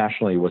 But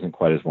internationally, he wasn't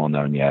quite as well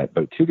known yet.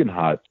 But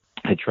Tugendhat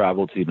had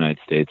traveled to the United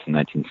States in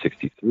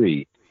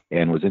 1963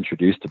 and was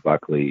introduced to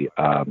Buckley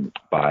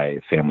by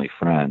a family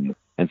friend.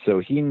 And so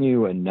he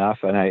knew enough,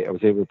 and I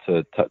was able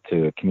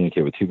to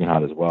communicate with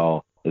Tugendhat as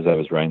well as I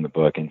was writing the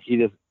book, and he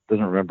doesn't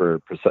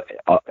remember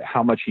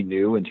how much he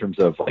knew in terms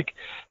of like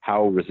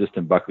how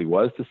resistant Buckley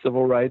was to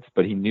civil rights,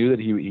 but he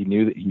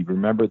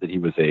remembered that he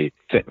was a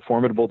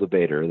formidable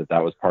debater,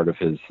 that was part of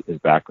his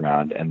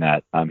background, and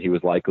that he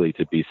was likely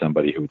to be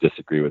somebody who would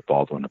disagree with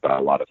Baldwin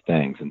about a lot of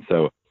things. And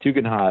so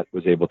Tugendhat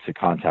was able to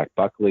contact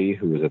Buckley,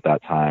 who was at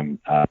that time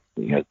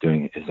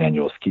doing his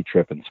annual ski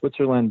trip in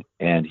Switzerland,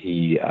 and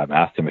he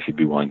asked him if he'd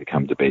be willing to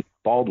come debate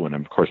Baldwin.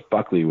 And of course,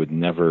 Buckley would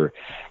never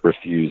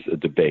refuse a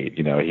debate.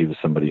 He was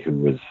somebody who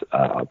was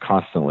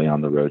constantly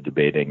on the road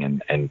debating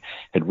and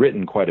had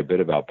written quite a bit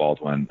about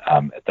Baldwin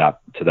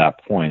to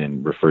that point,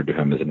 and referred to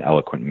him as an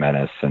eloquent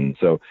menace. And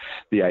so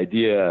the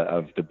idea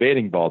of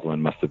debating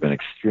Baldwin must have been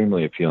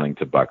extremely appealing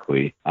to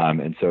Buckley.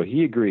 And so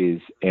he agrees,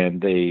 and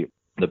the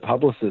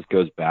publicist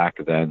goes back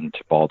then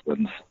to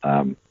Baldwin's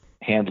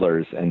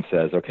handlers and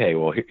says, okay,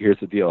 well, here's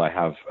the deal. I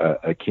have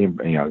a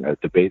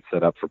debate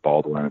set up for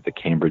Baldwin at the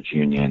Cambridge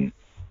Union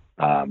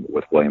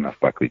with William F.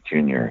 Buckley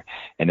Jr.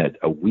 And at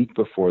a week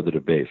before the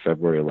debate,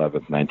 February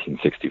 11th,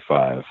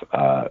 1965,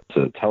 a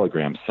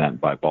telegram sent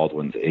by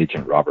Baldwin's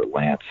agent, Robert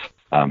Lance,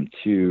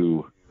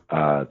 to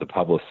the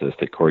publicist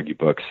at Corgi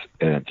Books,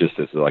 and it just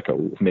is like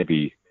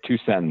maybe two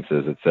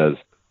sentences. It says,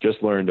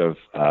 just learned of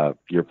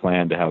your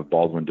plan to have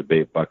Baldwin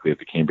debate Buckley at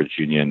the Cambridge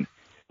Union.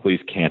 Please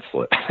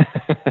cancel it.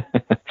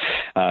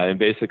 And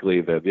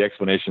basically the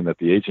explanation that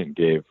the agent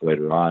gave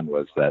later on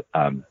was that,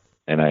 and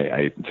and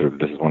I sort of,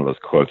 this is one of those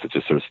quotes that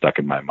just sort of stuck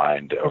in my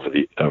mind over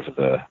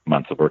the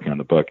months of working on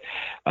the book,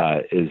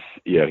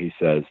 he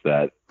says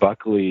that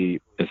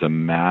Buckley is a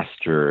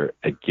master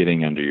at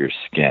getting under your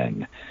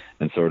skin.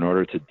 And so in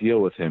order to deal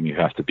with him, you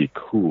have to be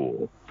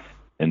cool.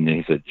 And then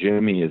he said,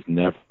 Jimmy is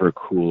never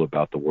cool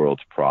about the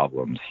world's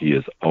problems. He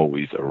is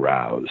always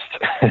aroused.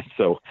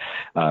 So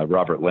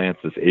Robert Lance,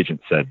 this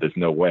agent, said, there's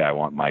no way I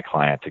want my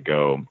client to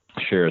go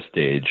share a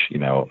stage,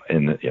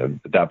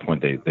 at that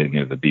point they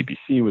knew the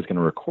BBC was going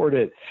to record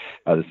it,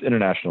 this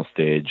international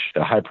stage,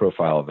 a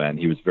high-profile event.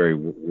 He was very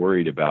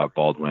worried about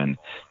Baldwin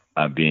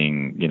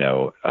being,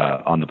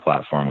 on the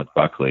platform with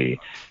Buckley.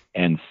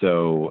 And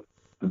so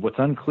what's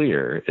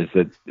unclear is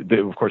that,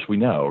 of course, we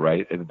know,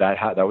 right,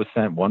 that was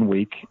sent 1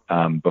 week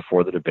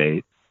before the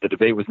debate. The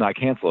debate was not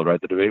canceled,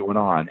 right? The debate went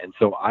on. And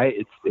so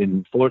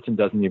Fullerton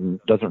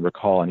doesn't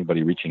recall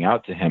anybody reaching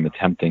out to him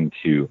attempting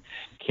to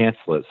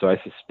cancel it. So I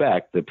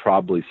suspect that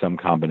probably some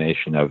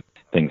combination of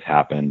things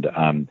happened.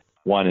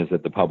 One is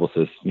that the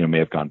publicist, may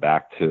have gone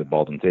back to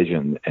Baldwin's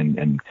agent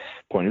and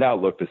pointed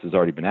out, look, this has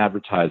already been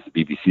advertised.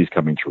 The BBC is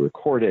coming to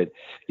record it.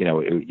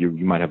 You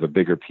might have a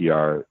bigger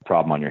PR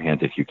problem on your hands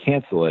if you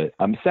cancel it.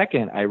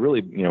 Second, I really,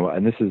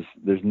 and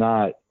there's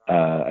not,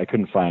 I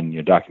couldn't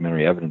find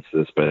documentary evidence of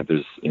this, but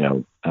there's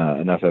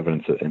enough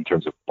evidence in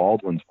terms of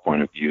Baldwin's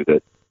point of view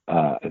that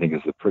I think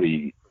is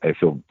I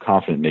feel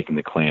confident making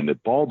the claim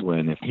that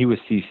Baldwin, if he was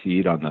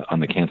CC'd on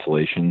the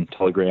cancellation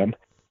telegram,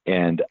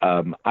 and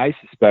I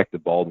suspect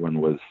that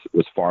Baldwin was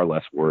far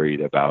less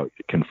worried about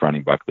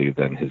confronting Buckley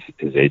than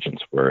his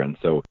agents were. And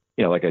so,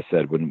 like I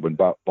said, when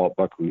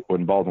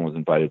Baldwin was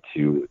invited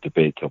to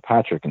debate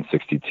Kilpatrick in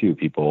 '62,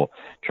 people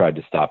tried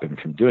to stop him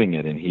from doing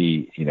it, and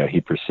he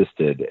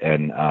persisted.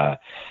 And I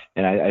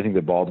think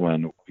that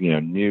Baldwin,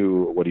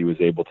 knew what he was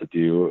able to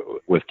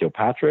do with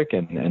Kilpatrick,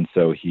 and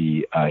so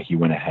he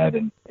went ahead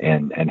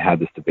and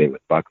had this debate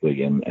with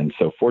Buckley. And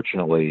so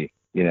fortunately,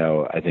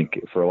 I think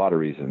for a lot of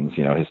reasons,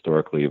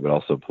 historically, but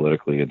also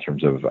politically, in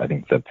terms of, I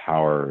think, the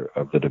power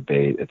of the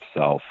debate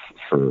itself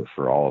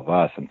for all of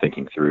us and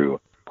thinking through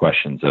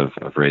questions of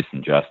race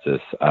and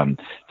justice.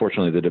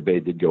 Fortunately, the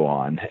debate did go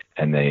on,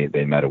 and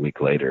they met a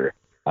week later.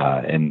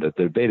 And the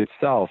debate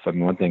itself,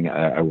 one thing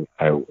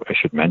I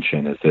should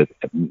mention is that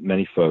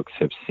many folks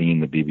have seen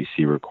the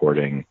BBC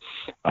recording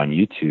on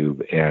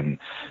YouTube, and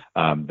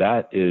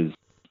that is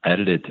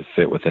edited to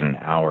fit within an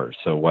hour.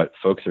 So what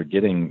folks are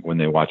getting when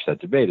they watch that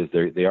debate is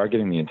they are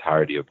getting the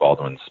entirety of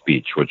Baldwin's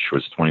speech, which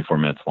was 24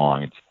 minutes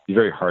long. It's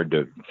very hard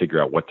to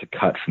figure out what to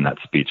cut from that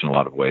speech in a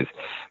lot of ways,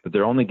 but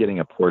they're only getting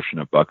a portion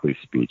of Buckley's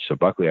speech. So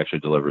Buckley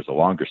actually delivers a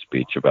longer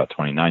speech, about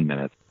 29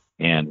 minutes.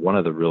 And one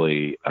of the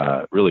really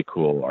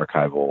cool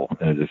archival,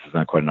 this is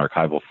not quite an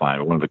archival find,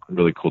 but one of the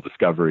really cool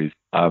discoveries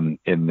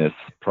in this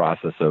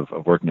process of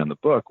working on the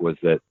book was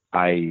that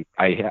I,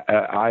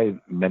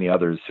 many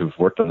others who've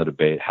worked on the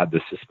debate, had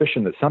this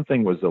suspicion that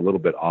something was a little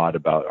bit odd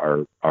about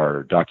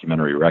our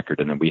documentary record.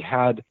 And then we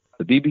had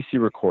the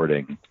BBC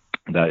recording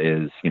that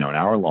is, an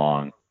hour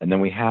long. And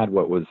then we had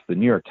what was the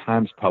New York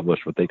Times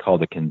published, what they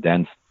called a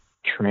condensed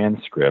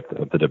transcript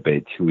of the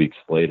debate 2 weeks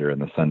later in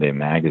the Sunday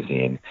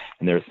magazine,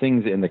 and there are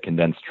things in the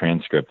condensed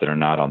transcript that are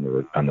not on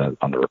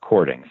the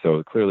recording.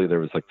 So clearly there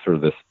was like sort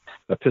of this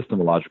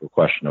epistemological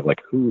question of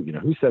like who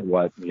said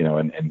what,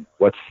 and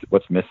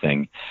what's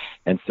missing.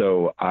 And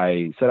so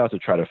I set out to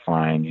try to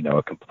find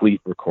a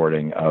complete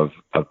recording of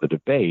the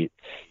debate.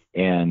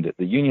 And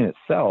the union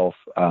itself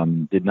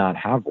did not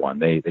have one.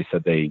 They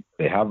said they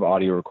have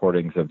audio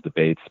recordings of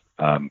debates,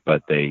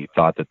 but they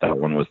thought that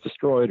one was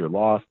destroyed or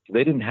lost.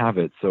 They didn't have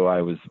it, so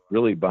I was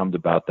really bummed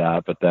about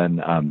that. But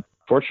then,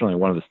 fortunately,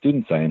 one of the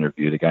students I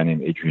interviewed, a guy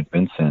named Adrian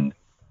Vinson,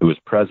 who was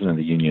president of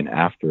the union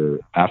after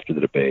the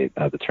debate,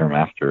 the term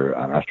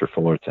after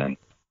Fullerton.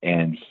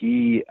 And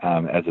he,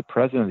 as a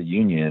president of the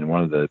union,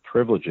 one of the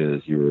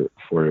privileges you were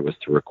afforded was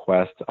to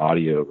request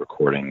audio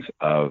recordings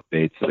of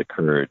debates that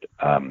occurred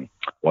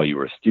while you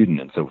were a student.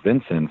 And so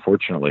Vincent,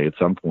 fortunately, at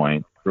some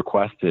point,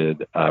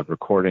 requested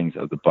recordings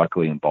of the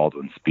Buckley and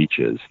Baldwin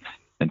speeches.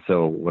 And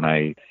so when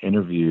I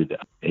interviewed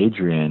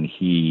Adrian,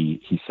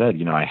 he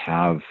said, I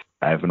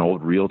have an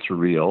old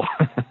reel-to-reel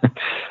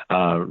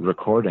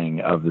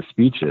recording of the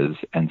speeches.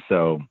 And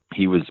so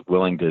he was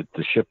willing to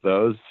ship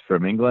those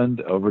from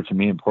England over to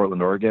me in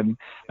Portland, Oregon.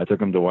 I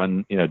took him to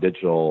one,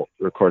 digital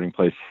recording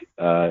place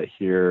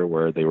here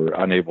where they were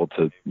unable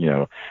to,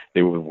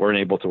 they weren't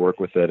able to work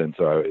with it. And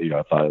so,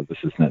 I thought this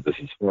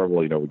is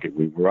horrible.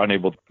 We were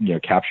unable to,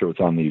 capture what's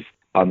on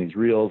these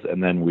reels.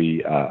 And then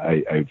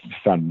I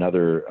found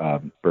another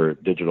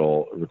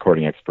digital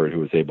recording expert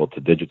who was able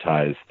to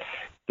digitize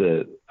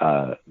the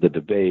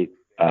debate.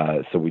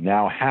 So we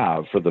now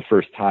have, for the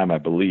first time, I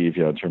believe,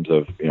 in terms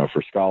of,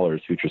 for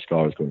scholars, future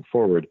scholars going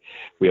forward,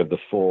 we have the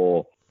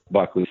full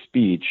Buckley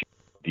speech.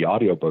 The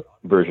audiobook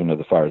version of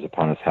The Fires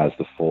Upon Us has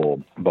the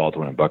full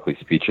Baldwin and Buckley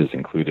speeches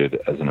included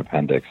as an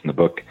appendix. And the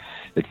book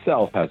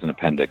itself has an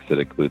appendix that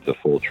includes a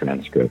full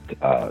transcript.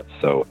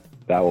 So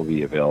that will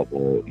be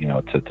available,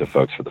 to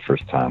folks for the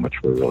first time,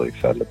 which we're really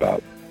excited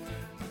about.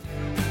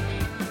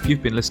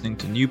 You've been listening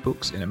to New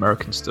Books in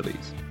American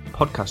Studies, a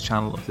podcast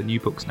channel of the New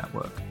Books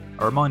Network.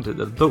 A reminder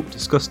that the book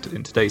discussed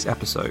in today's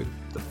episode,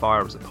 The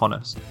Fire is Upon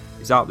Us,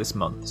 is out this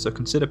month, so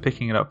consider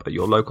picking it up at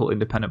your local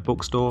independent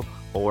bookstore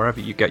or wherever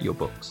you get your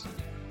books.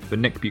 For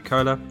Nick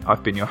Bucola,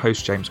 I've been your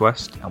host James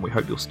West, and we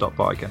hope you'll stop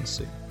by again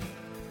soon.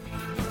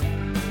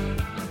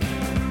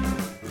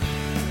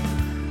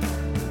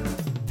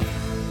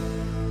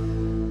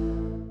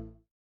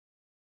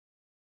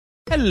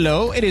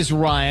 Hello, it is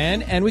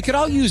Ryan, and we could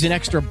all use an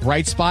extra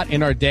bright spot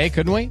in our day,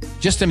 couldn't we?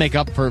 Just to make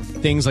up for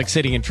things like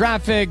sitting in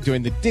traffic,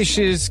 doing the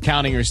dishes,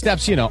 counting your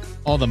steps, you know,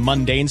 all the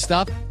mundane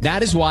stuff.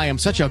 That is why I'm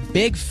such a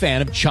big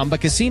fan of Chumba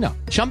Casino.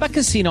 Chumba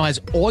Casino has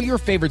all your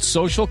favorite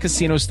social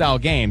casino-style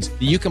games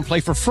that you can play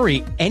for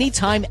free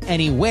anytime,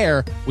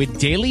 anywhere with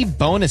daily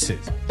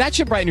bonuses. That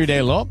should brighten your day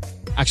a little.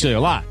 Actually, a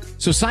lot.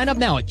 So sign up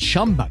now at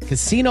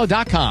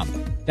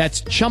ChumbaCasino.com.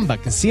 That's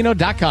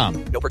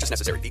ChumbaCasino.com. No purchase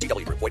necessary.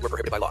 VGW Group. Void where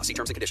prohibited by law. See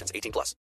terms and conditions. 18+.